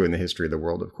always true in the history of the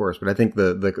world, of course, but I think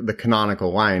the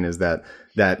canonical line is that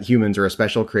humans are a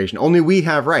special creation. Only we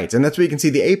have rights. And that's what you can see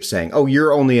the apes saying, oh,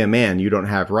 you're only a man. You don't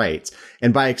have rights.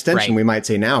 And by extension, we might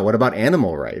say now, what about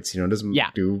animal rights? Doesn't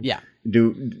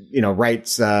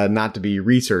rights not to be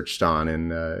researched on in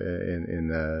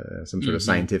some sort of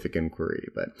scientific inquiry.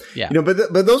 But,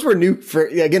 but those were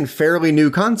fairly new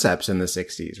concepts in the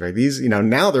 60s, right? These,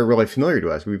 now they're really familiar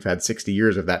to us. We've had 60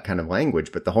 years of that kind of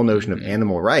language, but the whole notion of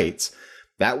animal rights,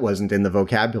 that wasn't in the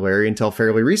vocabulary until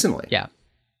fairly recently. Yeah.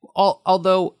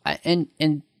 Although,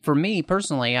 and for me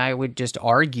personally, I would just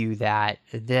argue that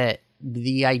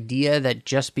the idea that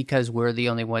just because we're the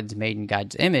only ones made in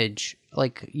God's image,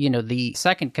 like, the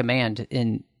second command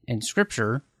in in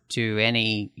Scripture to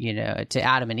to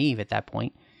Adam and Eve at that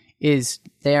point, is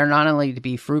they are not only to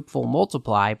be fruitful,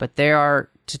 multiply, but they are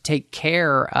to take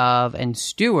care of and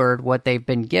steward what they've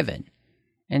been given.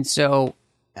 And so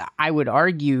I would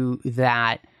argue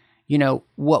that,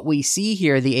 what we see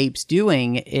here, the apes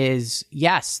doing is,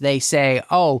 yes, they say,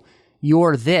 oh,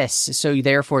 you're this, so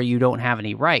therefore you don't have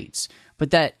any rights.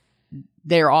 But that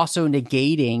they're also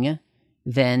negating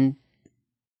then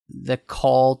the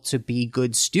call to be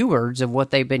good stewards of what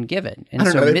they've been given. And I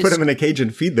don't know, they put them in a cage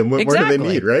and feed them. What do they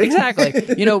need, right? Exactly.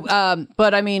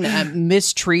 But I mean,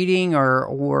 mistreating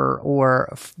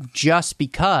or just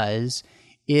because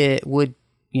it would,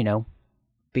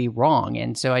 be wrong.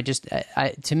 And so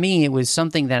to me, it was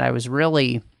something that I was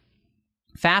really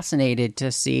fascinated to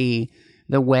see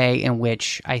the way in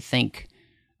which I think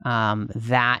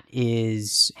that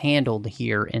is handled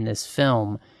here in this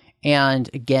film. And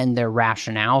again, their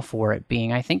rationale for it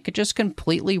being, I think, just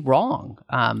completely wrong.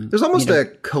 There's almost a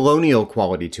colonial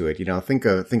quality to it. Think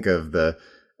of the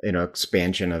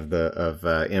expansion of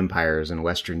empires in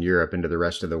Western Europe into the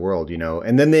rest of the world.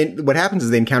 And then what happens is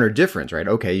they encounter difference, right?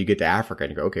 Okay, you get to Africa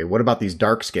and you go, okay, what about these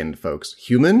dark-skinned folks?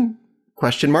 Human?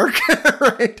 Question mark?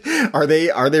 Right? Are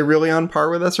they really on par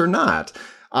with us or not?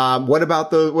 What about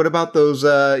those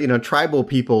tribal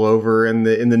people over in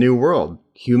the New World?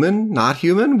 Human? Not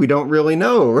human? We don't really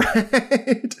know,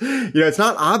 right? It's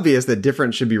not obvious that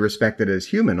different should be respected as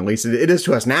human. At least it is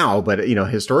to us now, but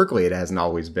historically it hasn't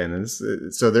always been.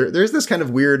 So there's this kind of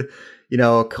weird,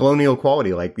 colonial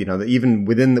quality, like, even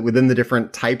within the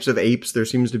different types of apes, there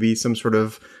seems to be some sort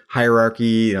of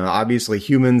hierarchy. Obviously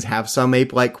humans have some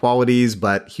ape-like qualities,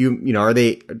 but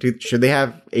should they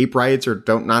have ape rights or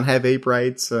don't not have ape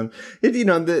rights?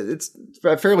 It's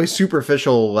a fairly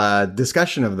superficial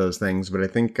discussion of those things, but I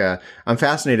think I'm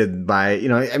fascinated by,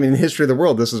 in the history of the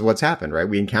world, this is what's happened, right?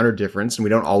 We encounter difference and we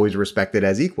don't always respect it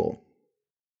as equal.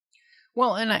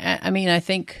 Well, and I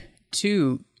think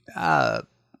too,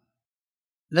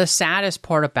 the saddest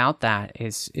part about that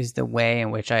is the way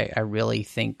in which I really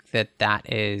think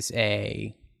that is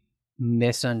a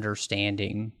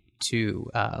misunderstanding too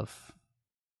of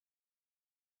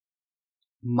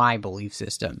my belief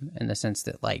system, in the sense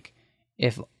that, like,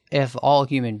 if all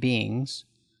human beings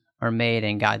are made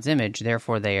in God's image,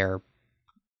 therefore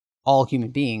all human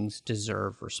beings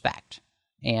deserve respect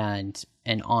and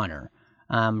honor,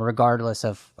 regardless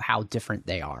of how different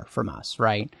they are from us,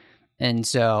 right? And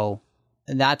so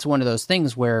that's one of those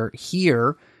things where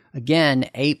here, again,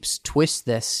 apes twist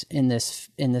this in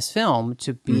this film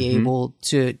to be able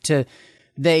to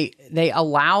they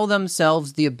allow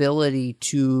themselves the ability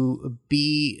to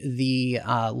be the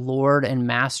Lord and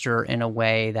Master in a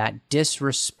way that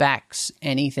disrespects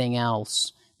anything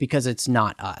else because it's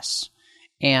not us.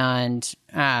 And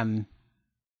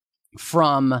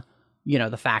from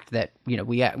the fact that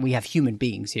we have human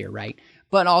beings here, right?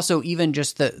 But also even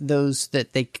just those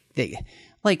that they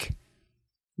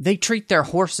treat their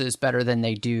horses better than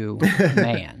they do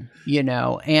man,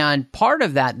 And part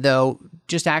of that, though,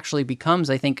 just actually becomes,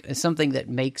 I think, something that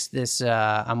makes this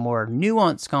a more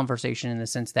nuanced conversation, in the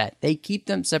sense that they keep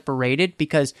them separated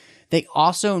because they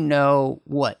also know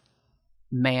what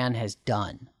man has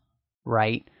done,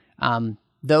 right?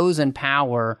 Those in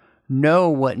power know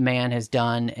what man has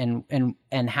done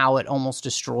and how it almost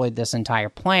destroyed this entire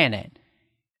planet.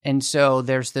 And so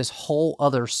there's this whole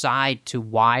other side to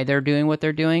why they're doing what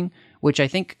they're doing, which I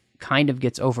think kind of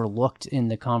gets overlooked in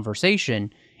the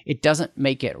conversation. It doesn't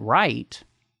make it right,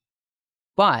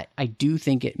 but I do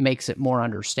think it makes it more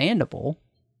understandable.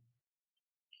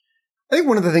 I think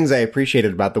one of the things I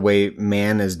appreciated about the way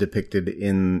man is depicted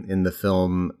in the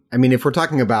film, if we're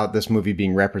talking about this movie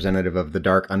being representative of the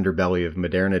dark underbelly of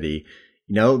modernity,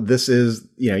 this is,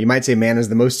 you might say man is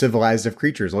the most civilized of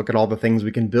creatures. Look at all the things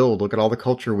we can build. Look at all the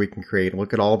culture we can create.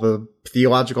 Look at all the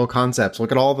theological concepts.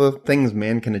 Look at all the things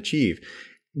man can achieve.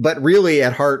 But really,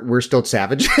 at heart, we're still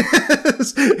savages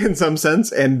in some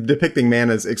sense. And depicting man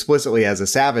as explicitly as a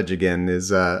savage again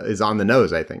is on the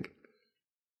nose, I think.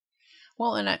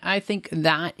 Well, and I think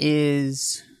that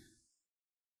is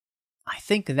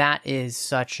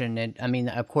such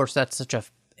of course, that's such a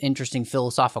interesting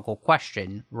philosophical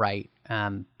question, right?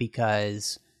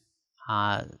 Because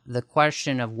the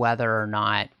question of whether or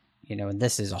not, and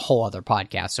this is a whole other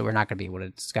podcast, so we're not going to be able to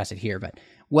discuss it here, but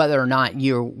whether or not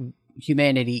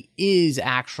humanity is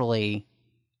actually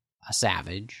a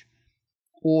savage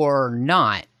or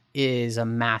not is a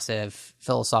massive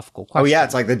philosophical question. Oh yeah,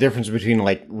 it's like the difference between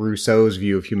like Rousseau's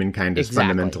view of humankind as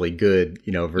fundamentally good,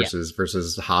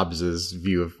 versus Hobbes's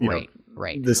view of right.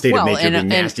 Right. The state of nature being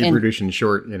nasty, brutish, and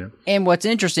short, And what's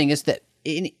interesting is that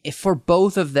for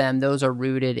both of them, those are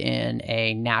rooted in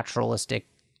a naturalistic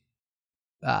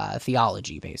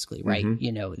theology, basically, right?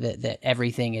 That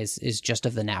everything is just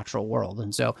of the natural world.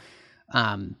 And so,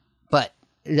 but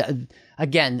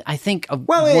again, I think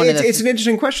it's an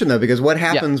interesting question though, because what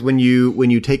happens when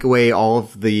you take away all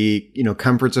of the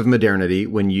comforts of modernity,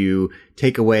 when you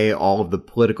take away all of the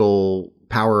political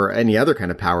power, any other kind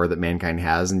of power that mankind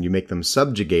has, and you make them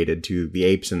subjugated to the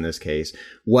apes in this case,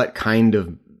 what kind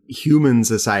of human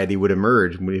society would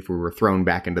emerge if we were thrown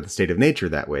back into the state of nature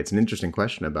that way? It's an interesting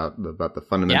question about the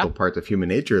fundamental parts of human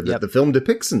nature that the film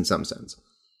depicts in some sense.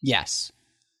 Yes.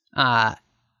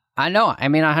 I know. I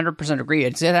mean, I 100% agree.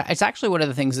 It's actually one of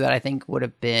the things that I think would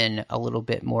have been a little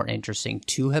bit more interesting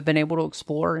to have been able to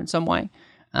explore in some way.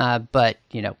 But,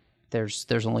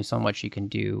 there's only so much you can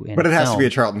do in But it has film. to be a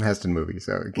Charlton Heston movie,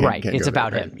 so it can't it's go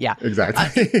about there, him. right? Yeah.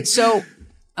 Exactly.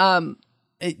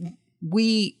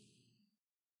 We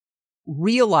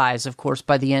realize, of course,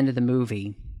 by the end of the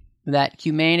movie that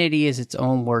humanity is its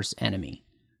own worst enemy.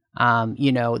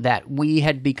 That we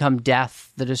had become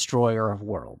death, the destroyer of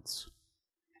worlds.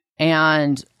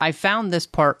 And I found this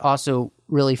part also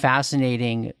really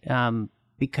fascinating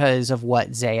because of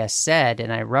what Zaya said,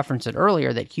 and I referenced it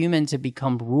earlier, that humans have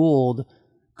become ruled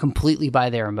completely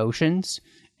by their emotions,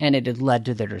 and it had led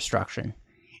to their destruction.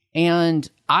 And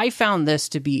I found this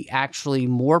to be actually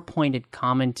more pointed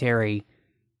commentary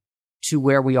to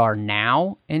where we are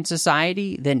now in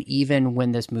society than even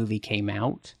when this movie came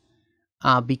out,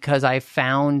 because I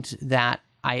found that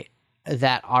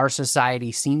our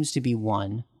society seems to be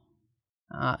one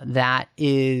that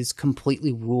is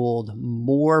completely ruled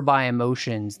more by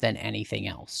emotions than anything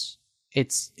else.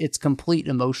 It's complete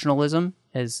emotionalism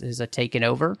has taken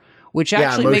over, which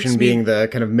actually emotion makes being the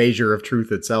kind of measure of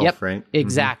truth itself, right?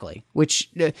 Exactly.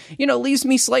 Which leaves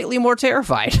me slightly more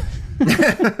terrified.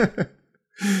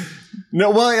 No,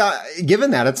 well,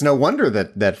 given that, it's no wonder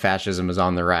that fascism is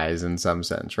on the rise in some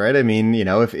sense, right? I mean,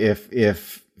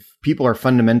 if people are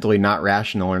fundamentally not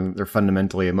rational and they're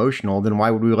fundamentally emotional, then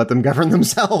why would we let them govern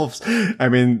themselves? I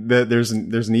mean, there's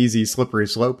an easy slippery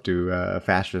slope to a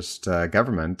fascist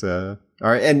government, and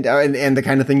the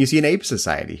kind of thing you see in ape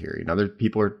society here.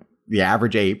 The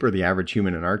average ape or the average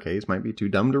human in our case might be too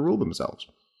dumb to rule themselves.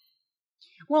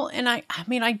 Well, and I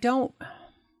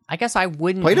guess I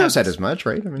wouldn't. Plato said as much,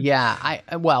 right? I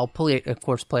mean, of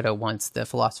course, Plato wants the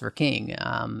philosopher king,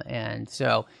 and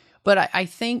so. But I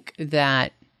think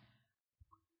that.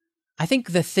 I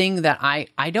think the thing that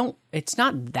it's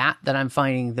not that I'm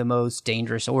finding the most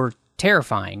dangerous or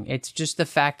terrifying. It's just the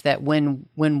fact that when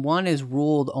one is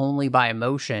ruled only by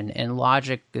emotion and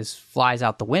logic flies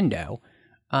out the window,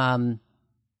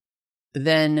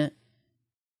 then,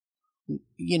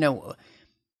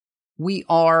 we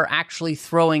are actually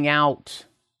throwing out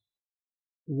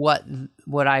what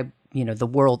the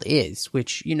world is,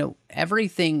 which,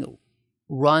 everything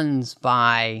runs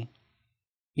by,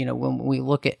 when we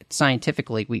look at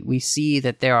scientifically, we see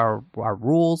that there are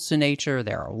rules to nature,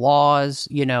 there are laws,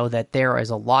 that there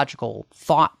is a logical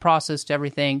thought process to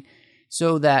everything,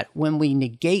 so that when we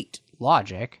negate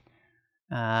logic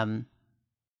for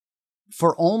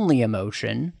only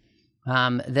emotion,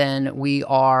 then we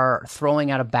are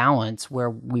throwing out a balance where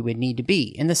we would need to be.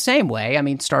 In the same way, I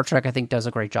mean, Star Trek, I think, does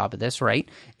a great job of this, right?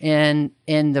 In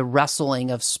the wrestling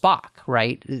of Spock,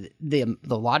 right? The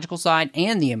logical side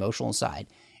and the emotional side.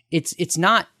 It's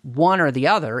not one or the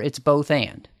other, it's both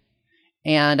and.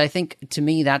 And I think, to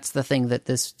me, that's the thing that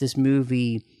this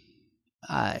movie,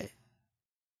 I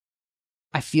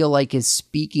feel like, is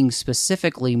speaking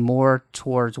specifically more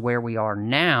towards where we are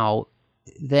now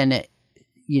than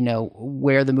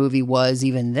where the movie was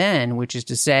even then, which is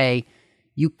to say,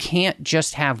 you can't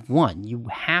just have one. You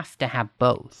have to have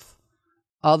both.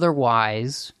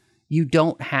 Otherwise, you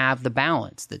don't have the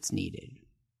balance that's needed.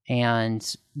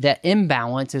 And that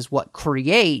imbalance is what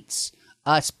creates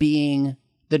us being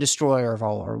the destroyer of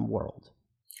our own world.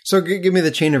 So give me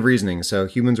the chain of reasoning. So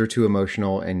humans are too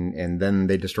emotional, and then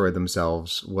they destroy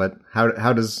themselves. How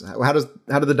do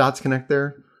the dots connect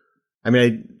there? I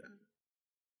mean,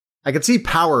 I could see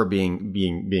power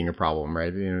being a problem,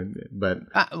 right? But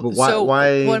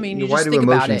why do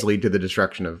emotions lead to the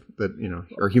destruction of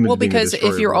or humans? Well, being because the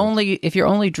destroyer if you're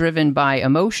only driven by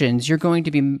emotions, you're going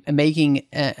to be making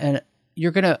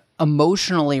you're going to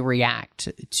emotionally react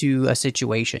to a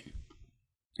situation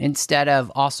instead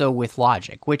of also with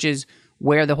logic, which is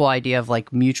where the whole idea of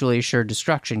like mutually assured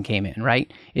destruction came in,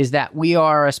 right? Is that we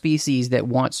are a species that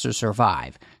wants to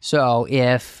survive. So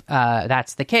if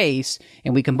that's the case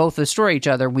and we can both destroy each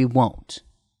other, we won't.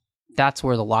 That's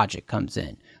where the logic comes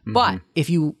in. Mm-hmm. But if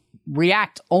you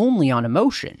react only on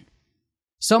emotion,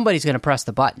 somebody's going to press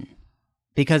the button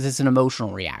because it's an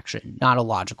emotional reaction, not a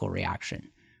logical reaction.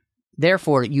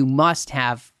 Therefore, you must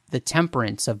have the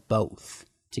temperance of both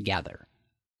together.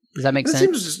 Does that make sense? It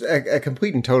seems just a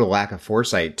complete and total lack of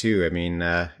foresight, too. I mean,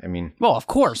 well, of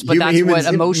course, but that's what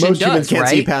emotion most does, humans can't right?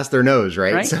 see past their nose,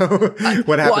 right? So,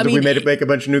 what happens if we make a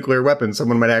bunch of nuclear weapons?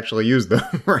 Someone might actually use them,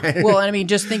 right? Well, I mean,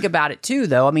 just think about it too,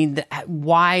 though. I mean,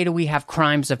 why do we have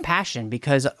crimes of passion?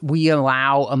 Because we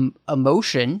allow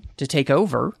emotion to take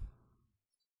over,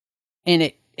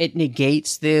 and it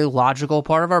negates the logical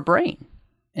part of our brain.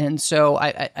 And so,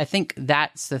 I think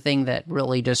that's the thing that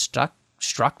really just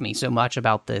struck me so much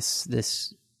about this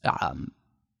film.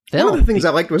 One of the things I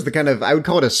liked was the kind of, I would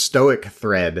call it a stoic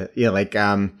thread. Yeah, like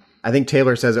I think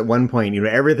Taylor says at one point,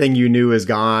 everything you knew is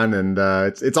gone, and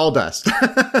it's all dust.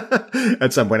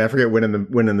 At some point, I forget when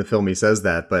in the film he says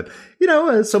that, but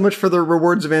so much for the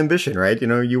rewards of ambition, right?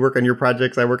 You work on your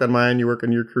projects, I work on mine. You work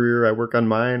on your career, I work on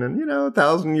mine, and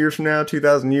 1,000 years from now,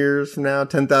 2,000 years from now,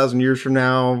 10,000 years from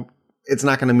now, it's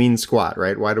not going to mean squat,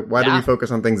 right? Why do we focus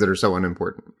on things that are so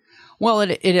unimportant? Well,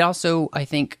 it also, I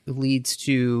think, leads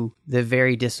to the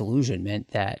very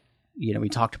disillusionment that, we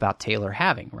talked about Taylor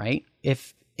having, right?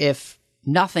 If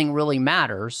nothing really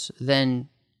matters, then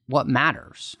what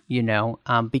matters,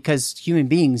 because human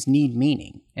beings need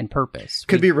meaning and purpose.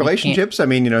 Could be relationships. I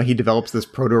mean, he develops this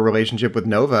proto-relationship with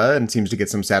Nova and seems to get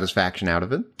some satisfaction out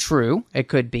of it. True, it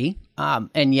could be.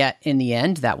 And yet, in the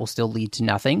end, that will still lead to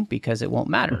nothing because it won't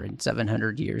matter in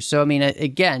 700 years. So, I mean,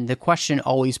 again, the question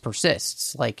always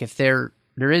persists. Like, if there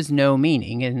is no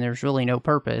meaning and there's really no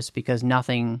purpose because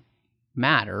nothing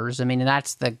matters, I mean,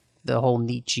 that's the whole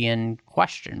Nietzschean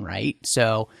question, right?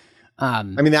 So, I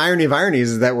mean, the irony of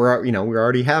ironies is that we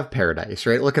already have paradise,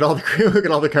 right? Look at all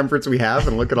the comforts we have,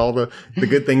 and look at all the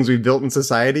good things we've built in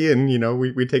society, and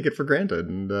we take it for granted,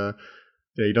 and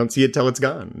you don't see it till it's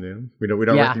gone. We don't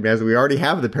recognize that we already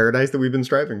have the paradise that we've been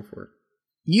striving for.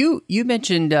 You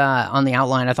mentioned on the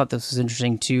outline, I thought this was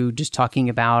interesting too, just talking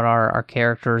about our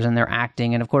characters and their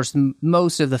acting, and of course,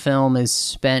 most of the film is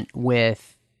spent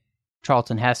with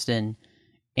Charlton Heston,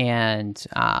 and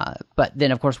but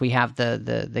then of course we have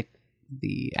the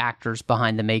actors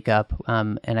behind the makeup,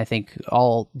 and I think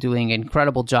all doing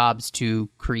incredible jobs to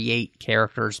create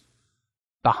characters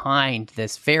behind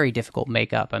this very difficult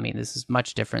makeup. I mean, this is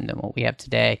much different than what we have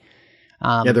today.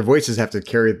 Their voices have to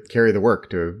carry the work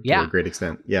to a great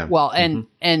extent. Yeah. Well,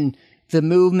 and the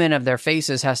movement of their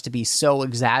faces has to be so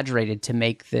exaggerated to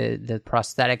make the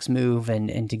prosthetics move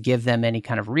and to give them any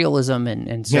kind of realism.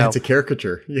 And so it's a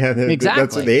caricature. Yeah,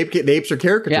 exactly. The apes are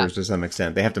caricatures to some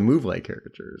extent. They have to move like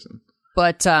caricatures.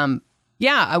 But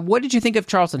what did you think of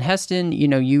Charlton Heston?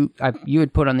 You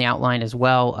had put on the outline as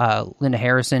well, Linda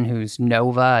Harrison, who's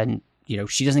Nova, and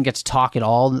she doesn't get to talk at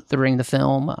all during the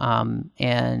film.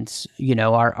 And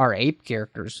our ape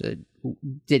characters.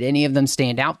 Did any of them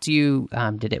stand out to you?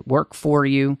 Did it work for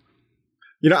you?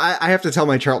 I have to tell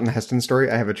my Charlton Heston story.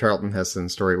 I have a Charlton Heston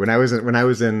story. When I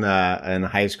was in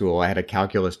high school, I had a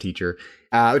calculus teacher,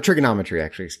 trigonometry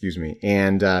actually, excuse me,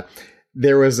 and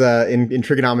there was in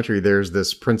trigonometry, there's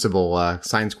this principle,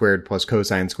 sine squared plus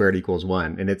cosine squared equals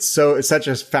 1. And it's such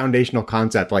a foundational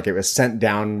concept, like it was sent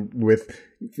down with,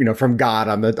 from God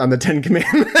on the 10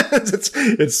 Commandments.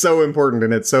 It's so important,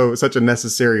 and it's such a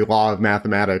necessary law of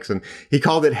mathematics. And he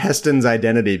called it Heston's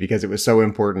identity because it was so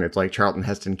important. It's like Charlton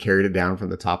Heston carried it down from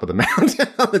the top of the mountain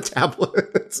on the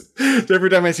tablets. So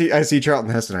every time I see Charlton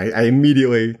Heston, I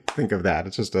immediately think of that.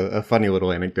 It's just a funny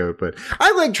little anecdote, but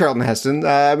I like Charlton Heston.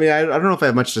 I mean, I don't know if I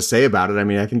have much to say about it. I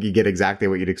mean, I think you get exactly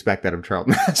what you'd expect out of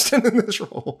Charlton Heston in this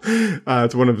role.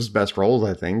 It's one of his best roles,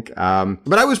 I think.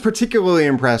 But I was particularly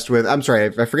impressed with, I'm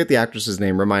sorry, I forget the actress's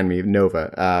name. Remind me,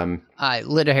 Nova.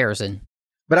 Linda Harrison.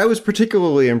 But I was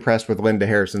particularly impressed with Linda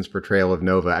Harrison's portrayal of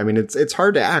Nova. I mean, it's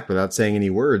hard to act without saying any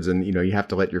words, and you have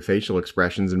to let your facial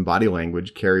expressions and body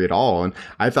language carry it all. And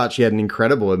I thought she had an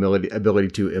incredible ability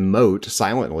to emote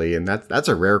silently, and that's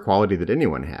a rare quality that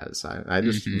anyone has. I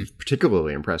just was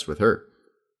particularly impressed with her.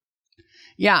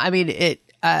 Yeah, I mean,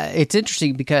 it's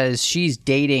interesting because she's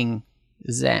dating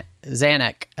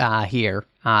Zanuck here,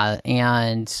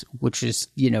 and which is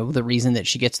the reason that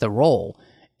she gets the role.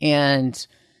 And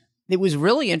it was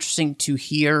really interesting to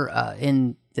hear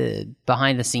in the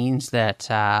behind the scenes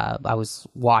that I was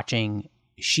watching.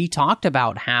 She talked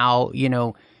about how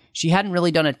she hadn't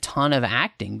really done a ton of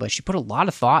acting, but she put a lot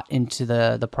of thought into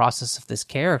the process of this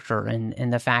character,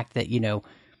 and the fact that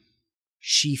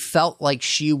she felt like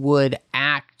she would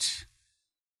act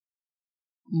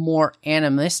more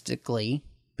animistically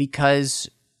because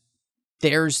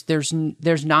there's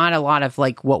not a lot of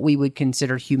like what we would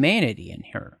consider humanity in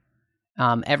her.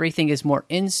 Everything is more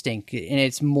instinct, and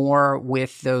it's more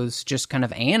with those just kind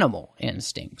of animal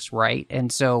instincts, right?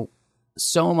 And so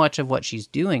much of what she's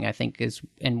doing, I think, is,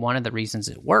 and one of the reasons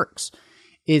it works,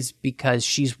 is because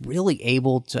she's really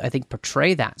able to, I think,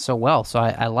 portray that so well. So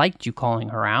I liked you calling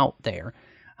her out there.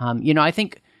 I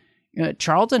think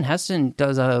Charlton Heston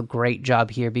does a great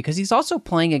job here because he's also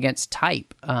playing against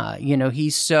type.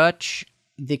 He's such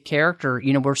the character,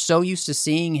 we're so used to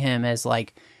seeing him as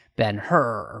like Ben-Hur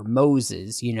or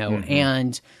Moses,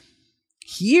 and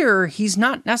here he's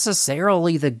not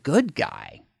necessarily the good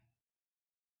guy.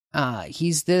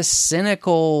 He's this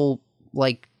cynical,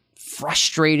 like,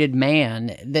 frustrated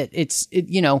man that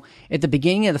at the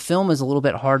beginning of the film is a little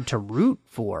bit hard to root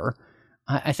for.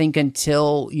 I think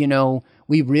until,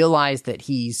 we realize that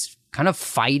he's kind of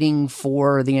fighting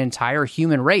for the entire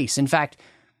human race. In fact,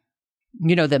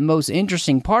 the most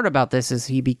interesting part about this is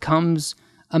he becomes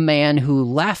the man who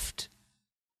left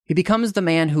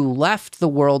the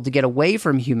world to get away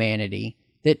from humanity,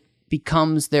 that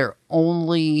becomes their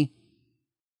only,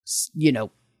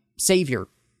 savior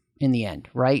in the end,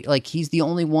 right? Like, he's the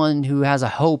only one who has a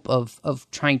hope of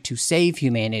trying to save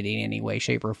humanity in any way,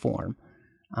 shape, or form.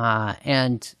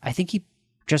 And I think he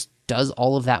just does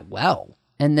all of that well.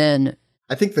 And then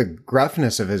I think the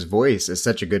gruffness of his voice is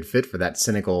such a good fit for that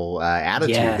cynical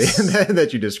attitude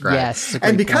that you described. Yes,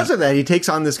 and because of that, he takes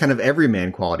on this kind of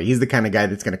everyman quality. He's the kind of guy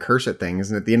that's going to curse at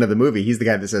things. And at the end of the movie, he's the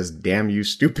guy that says, "Damn you,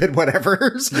 stupid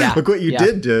whatevers. Yeah. Look what you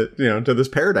did to this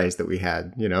paradise that we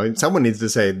had." And someone needs to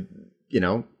say,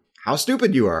 how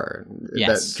stupid you are.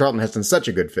 Yes. That Charlton Heston's such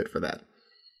a good fit for that.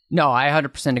 No, I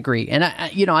 100% agree. And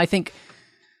I think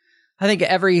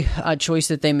every choice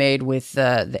that they made with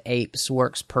the apes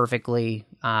works perfectly,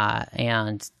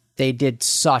 and they did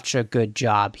such a good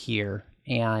job here.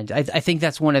 And I think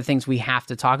that's one of the things we have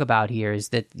to talk about here is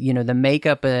that, the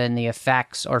makeup and the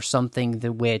effects are something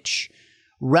that which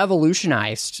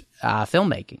revolutionized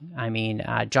filmmaking. I mean,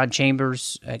 John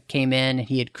Chambers came in,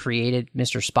 he had created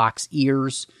Mr. Spock's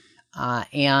ears,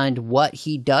 and what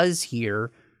he does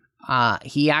here,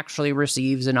 he actually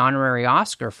receives an honorary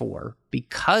Oscar for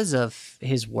because of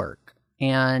his work.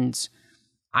 And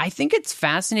I think it's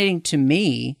fascinating to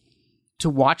me to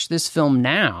watch this film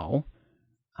now,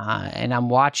 and I'm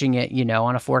watching it,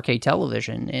 on a 4K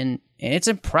television, and it's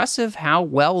impressive how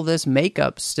well this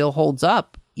makeup still holds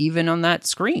up, even on that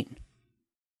screen.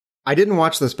 I didn't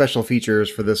watch the special features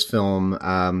for this film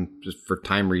just for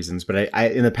time reasons, but I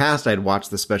in the past I'd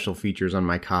watched the special features on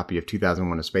my copy of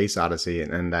 2001: A Space Odyssey,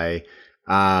 and I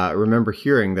remember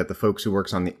hearing that the folks who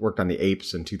worked on the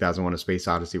apes in 2001: A Space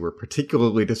Odyssey were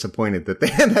particularly disappointed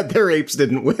that their apes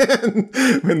didn't win.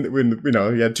 when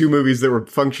you had two movies that were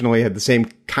functionally had the same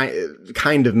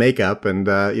kind of makeup, and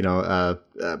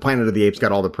Planet of the Apes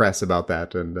got all the press about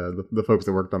that, and the folks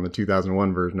that worked on the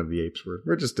 2001 version of the apes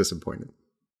were just disappointed.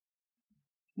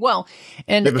 Well,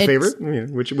 and you have a favorite? Yeah,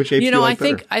 which apes do you like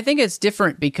better? I think it's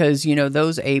different because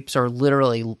those apes are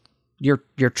literally you're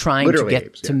trying to get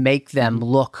apes, to make them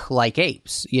look like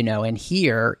apes, and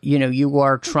here you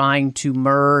are trying to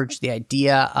merge the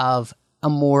idea of a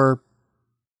more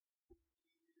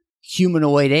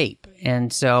humanoid ape,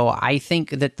 and so I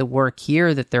think that the work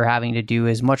here that they're having to do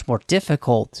is much more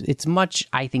difficult. It's much,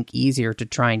 I think, easier to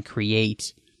try and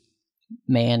create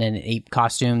man in an ape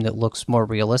costume that looks more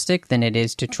realistic than it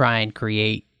is to try and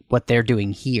create what they're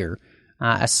doing here,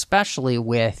 especially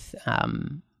with I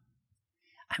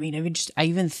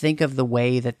even think of the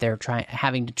way that they're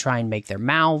having to try and make their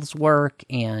mouths work,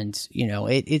 and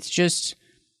it's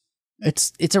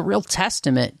a real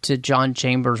testament to John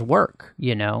Chambers' work,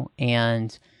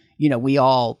 and we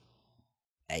all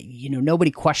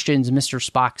nobody questions Mr.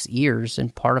 Spock's ears,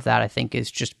 and part of that I think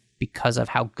is just because of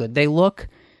how good they look.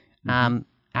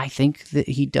 I think that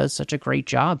he does such a great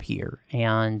job here.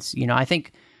 And, I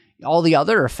think all the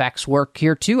other effects work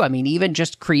here too. I mean, even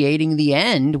just creating the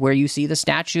end where you see the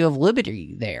Statue of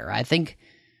Liberty there. I think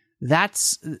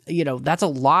that's a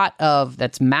lot of,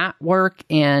 that's matte work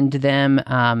and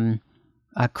them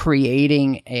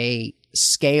creating a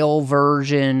scale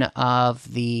version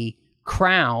of the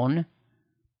crown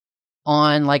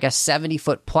on like a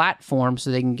 70-foot platform so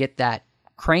they can get that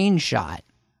crane shot.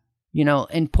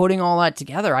 And putting all that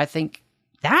together, I think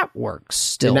that works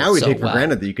still. And now we so take for well.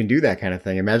 Granted that you can do that kind of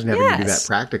thing. Imagine having to do that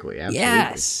practically. Absolutely.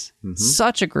 Yes. Mm-hmm.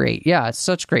 Such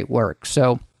great work.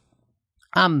 So,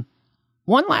 one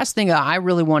last thing I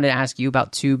really wanted to ask you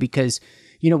about too, because,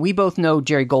 we both know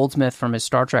Jerry Goldsmith from his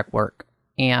Star Trek work,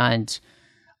 and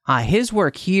his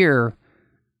work here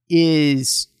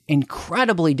is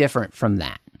incredibly different from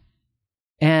that.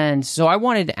 And so I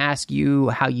wanted to ask you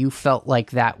how you felt like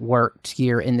that worked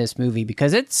here in this movie,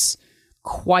 because it's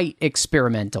quite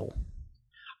experimental.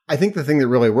 I think the thing that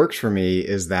really works for me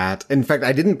is that, in fact,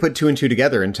 I didn't put two and two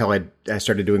together until I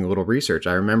started doing a little research.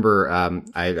 I remember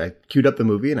I queued up the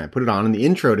movie and I put it on, and the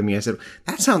intro to me, I said,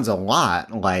 that sounds a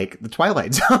lot like the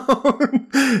Twilight Zone.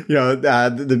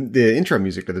 The intro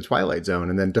music to the Twilight Zone.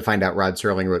 And then to find out Rod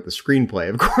Serling wrote the screenplay,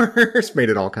 of course, made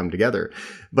it all come together.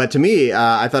 But to me,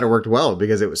 I thought it worked well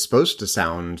because it was supposed to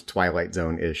sound Twilight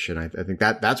Zone-ish. And I think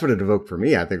that's what it evoked for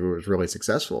me. I think it was really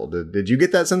successful. Did you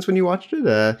get that sense when you watched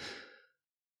it?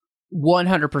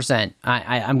 100%.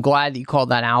 I'm glad that you called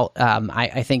that out.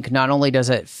 I think not only does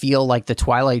it feel like the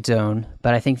Twilight Zone,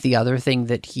 but I think the other thing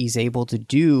that he's able to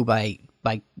do by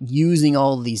using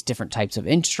all of these different types of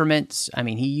instruments. I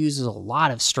mean, he uses a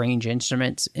lot of strange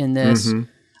instruments in this. Mm-hmm.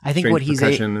 I think strange what he's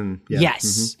yes,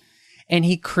 mm-hmm. and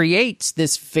he creates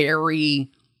this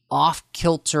very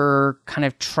off-kilter kind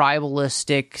of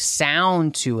tribalistic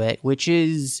sound to it, which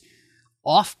is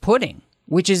off-putting.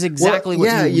 Which is exactly what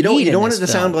you need. You don't want it to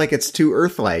sound like it's too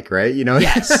Earth-like, right? You know,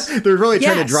 yes. They're really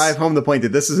trying to drive home the point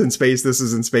that this is in space, this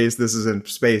is in space, this is in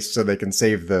space, so they can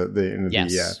save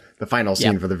the final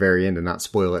scene for the very end and not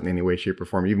spoil it in any way, shape, or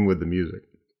form, even with the music.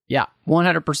 Yeah,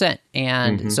 100%.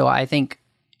 And so I think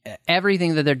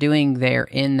everything that they're doing there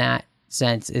in that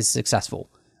sense is successful.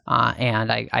 And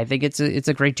I think it's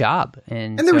a great job.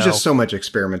 And there was just so much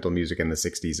experimental music in the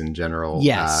 60s in general.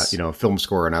 Yes. Film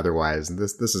score and otherwise. And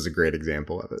this is a great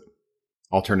example of it.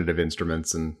 Alternative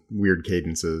instruments and weird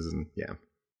cadences and yeah.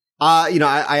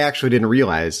 I actually didn't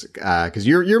realize, cause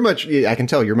you're much, I can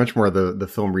tell you're much more the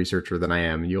film researcher than I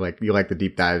am. You like the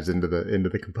deep dives into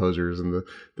the composers and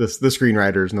the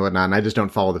screenwriters and whatnot. And I just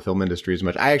don't follow the film industry as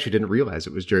much. I actually didn't realize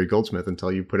it was Jerry Goldsmith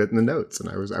until you put it in the notes. And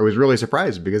I was really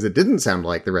surprised because it didn't sound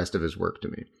like the rest of his work to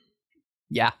me.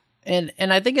 Yeah. And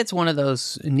I think it's one of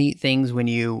those neat things when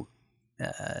you,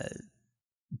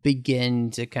 begin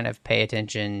to kind of pay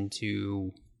attention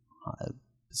to,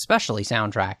 especially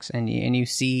soundtracks, and you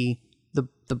see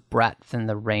the breadth and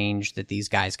the range that these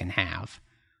guys can have.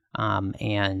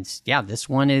 And yeah, this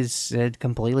one is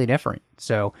completely different.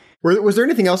 So was there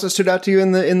anything else that stood out to you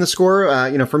in the score?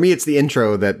 For me, it's the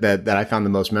intro that I found the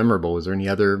most memorable. Was there any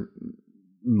other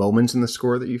moments in the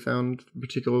score that you found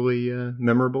particularly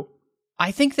memorable?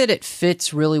 I think that it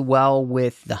fits really well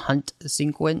with the hunt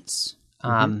sequence.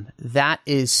 That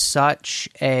is such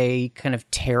a kind of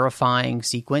terrifying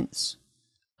sequence.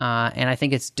 And I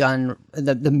think it's done,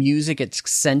 the music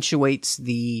accentuates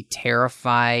the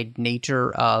terrified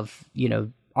nature of,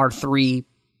 our three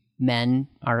men,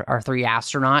 our three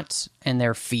astronauts and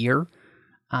their fear.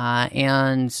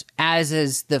 And as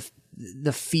is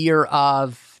the fear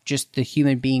of just the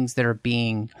human beings that are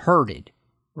being herded,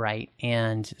 right?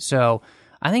 And so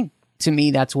I think to me,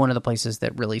 that's one of the places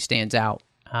that really stands out.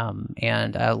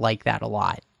 And I like that a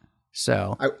lot.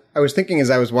 So I was thinking as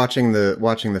I was watching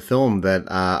the film that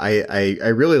I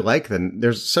really like that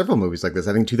there's several movies like this.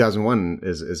 I think 2001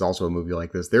 is also a movie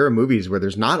like this. There are movies where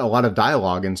there's not a lot of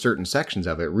dialogue in certain sections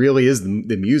of it. It really is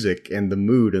the music and the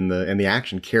mood and the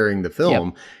action carrying the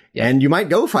film. Yep. And you might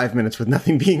go 5 minutes with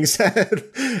nothing being said.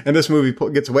 And this movie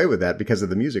gets away with that because of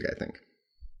the music, I think.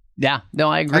 Yeah, no,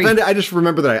 I agree. I just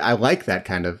remember that I like that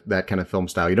kind of film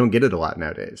style. You don't get it a lot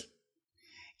nowadays.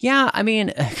 Yeah, I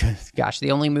mean, gosh,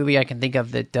 the only movie I can think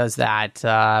of that does that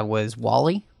was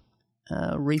WALL-E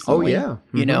recently. Oh,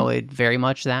 yeah. It very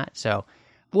much that. So,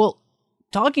 well,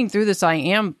 talking through this, I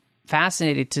am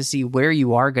fascinated to see where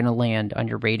you are going to land on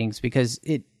your ratings because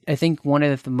I think one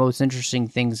of the most interesting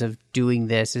things of doing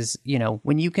this is,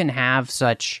 when you can have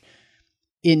such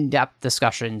in-depth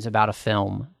discussions about a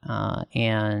film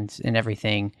and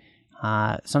everything,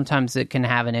 sometimes it can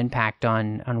have an impact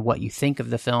on what you think of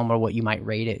the film or what you might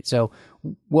rate it. So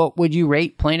what would you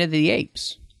rate Planet of the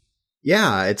Apes?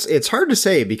 Yeah, it's hard to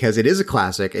say because it is a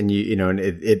classic and and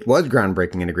it was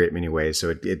groundbreaking in a great many ways.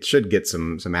 So it should get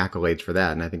some accolades for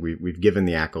that. And I think we've given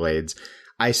the accolades.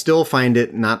 I still find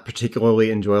it not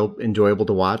particularly enjoyable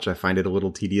to watch. I find it a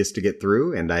little tedious to get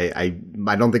through, and I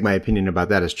don't think my opinion about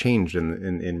that has changed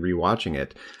in rewatching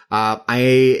it.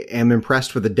 I am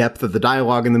impressed with the depth of the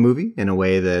dialogue in the movie in a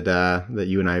way that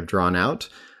you and I have drawn out.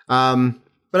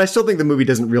 But I still think the movie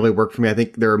doesn't really work for me. I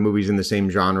think there are movies in the same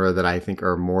genre that I think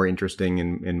are more interesting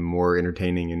and more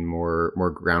entertaining and more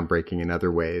groundbreaking in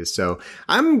other ways. So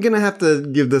I'm going to have to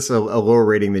give this a lower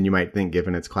rating than you might think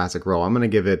given its classic role. I'm going to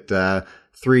give it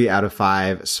 3 out of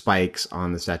 5 spikes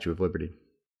on the Statue of Liberty.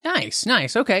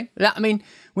 Nice. Okay. I mean,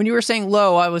 when you were saying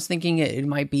low, I was thinking it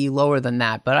might be lower than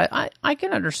that, but I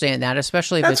can understand that,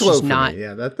 especially if That's it's low just for not. me.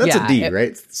 Yeah, that's a D,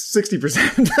 right?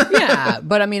 60%. Yeah,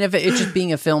 but I mean, if it's just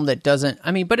being a film that doesn't,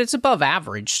 I mean, but it's above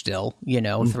average still,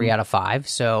 3 out of 5.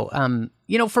 So,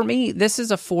 for me, this is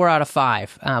a 4 out of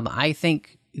 5. I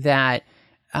think that,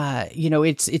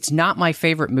 it's not my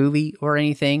favorite movie or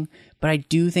anything, but I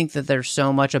do think that there's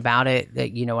so much about it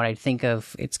that, when I think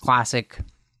of its classic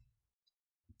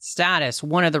status,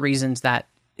 one of the reasons that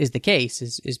is the case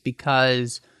is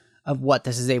because of what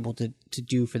this is able to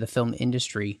do for the film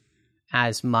industry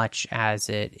as much as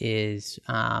it is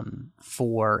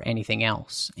for anything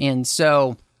else. And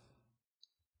so,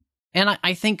 and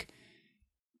I think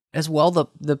as well,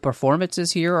 the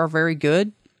performances here are very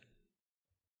good.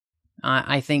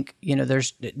 I think,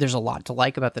 there's a lot to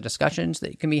like about the discussions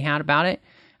that can be had about it.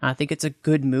 And I think it's a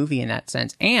good movie in that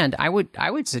sense. And I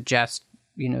would suggest,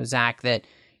 Zach, that,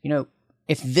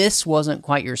 if this wasn't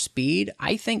quite your speed,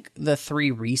 I think the 3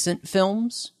 recent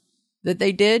films that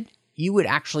they did, you would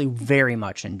actually very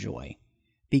much enjoy.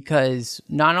 Because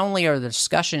not only are the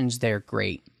discussions there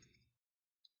great,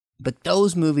 but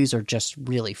those movies are just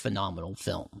really phenomenal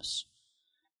films.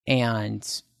 And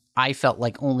I felt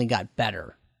like only got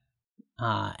better.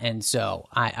 And so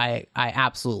I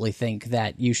absolutely think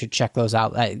that you should check those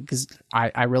out, because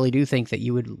I really do think that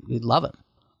you'd love them.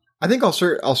 I think I'll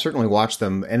certainly watch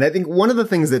them. And I think one of the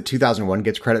things that 2001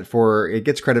 gets credit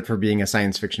for being a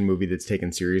science fiction movie that's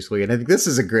taken seriously. And I think this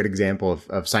is a great example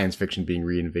of science fiction being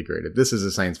reinvigorated. This is a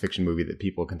science fiction movie that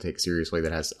people can take seriously,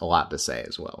 that has a lot to say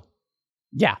as well.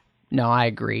 Yeah, no, I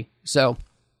agree. So,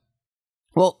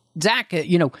 well, Zach,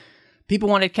 people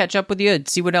want to catch up with you and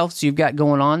see what else you've got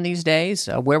going on these days.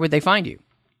 Where would they find you?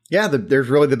 Yeah, there's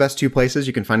really the best 2 places.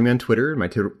 You can find me on Twitter. My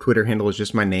Twitter handle is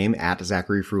just my name,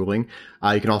 @ZacharyFruling.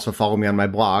 You can also follow me on my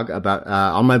blog.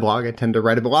 On my blog, I tend to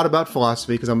write a lot about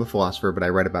philosophy because I'm a philosopher, but I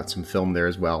write about some film there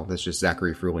as well. That's just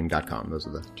ZacharyFruling.com. Those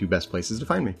are the 2 best places to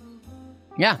find me.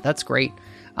 Yeah, that's great.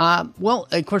 Well,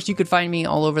 of course, you could find me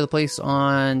all over the place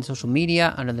on social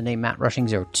media under the name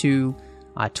MattRushing02.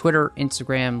 Twitter,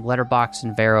 Instagram, Letterboxd,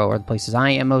 and Vero are the places I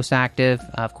am most active.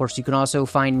 Of course, you can also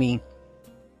find me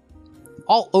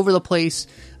all over the place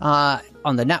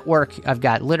on the network. I've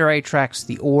got Literary Treks,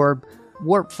 The Orb,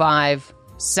 Warp 5,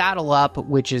 Saddle Up,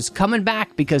 which is coming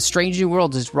back because Strange New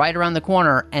Worlds is right around the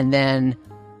corner, and then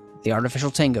The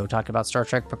Artificial Tango, talking about Star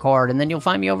Trek Picard. And then you'll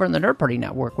find me over on the Nerd Party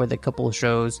Network with a couple of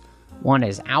shows. One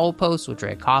is Owl Post with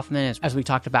Dre Kaufman, as we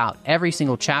talked about every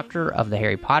single chapter of the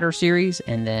Harry Potter series.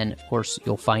 And then, of course,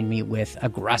 you'll find me with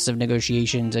Aggressive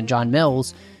Negotiations and John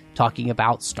Mills talking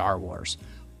about Star Wars.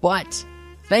 But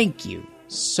thank you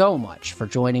so much for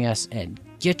joining us, and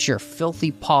get your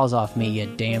filthy paws off me, you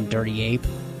damn dirty ape.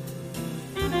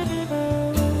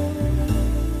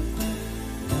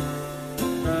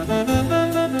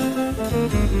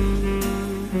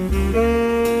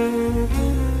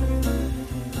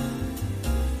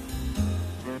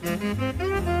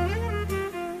 Thank you.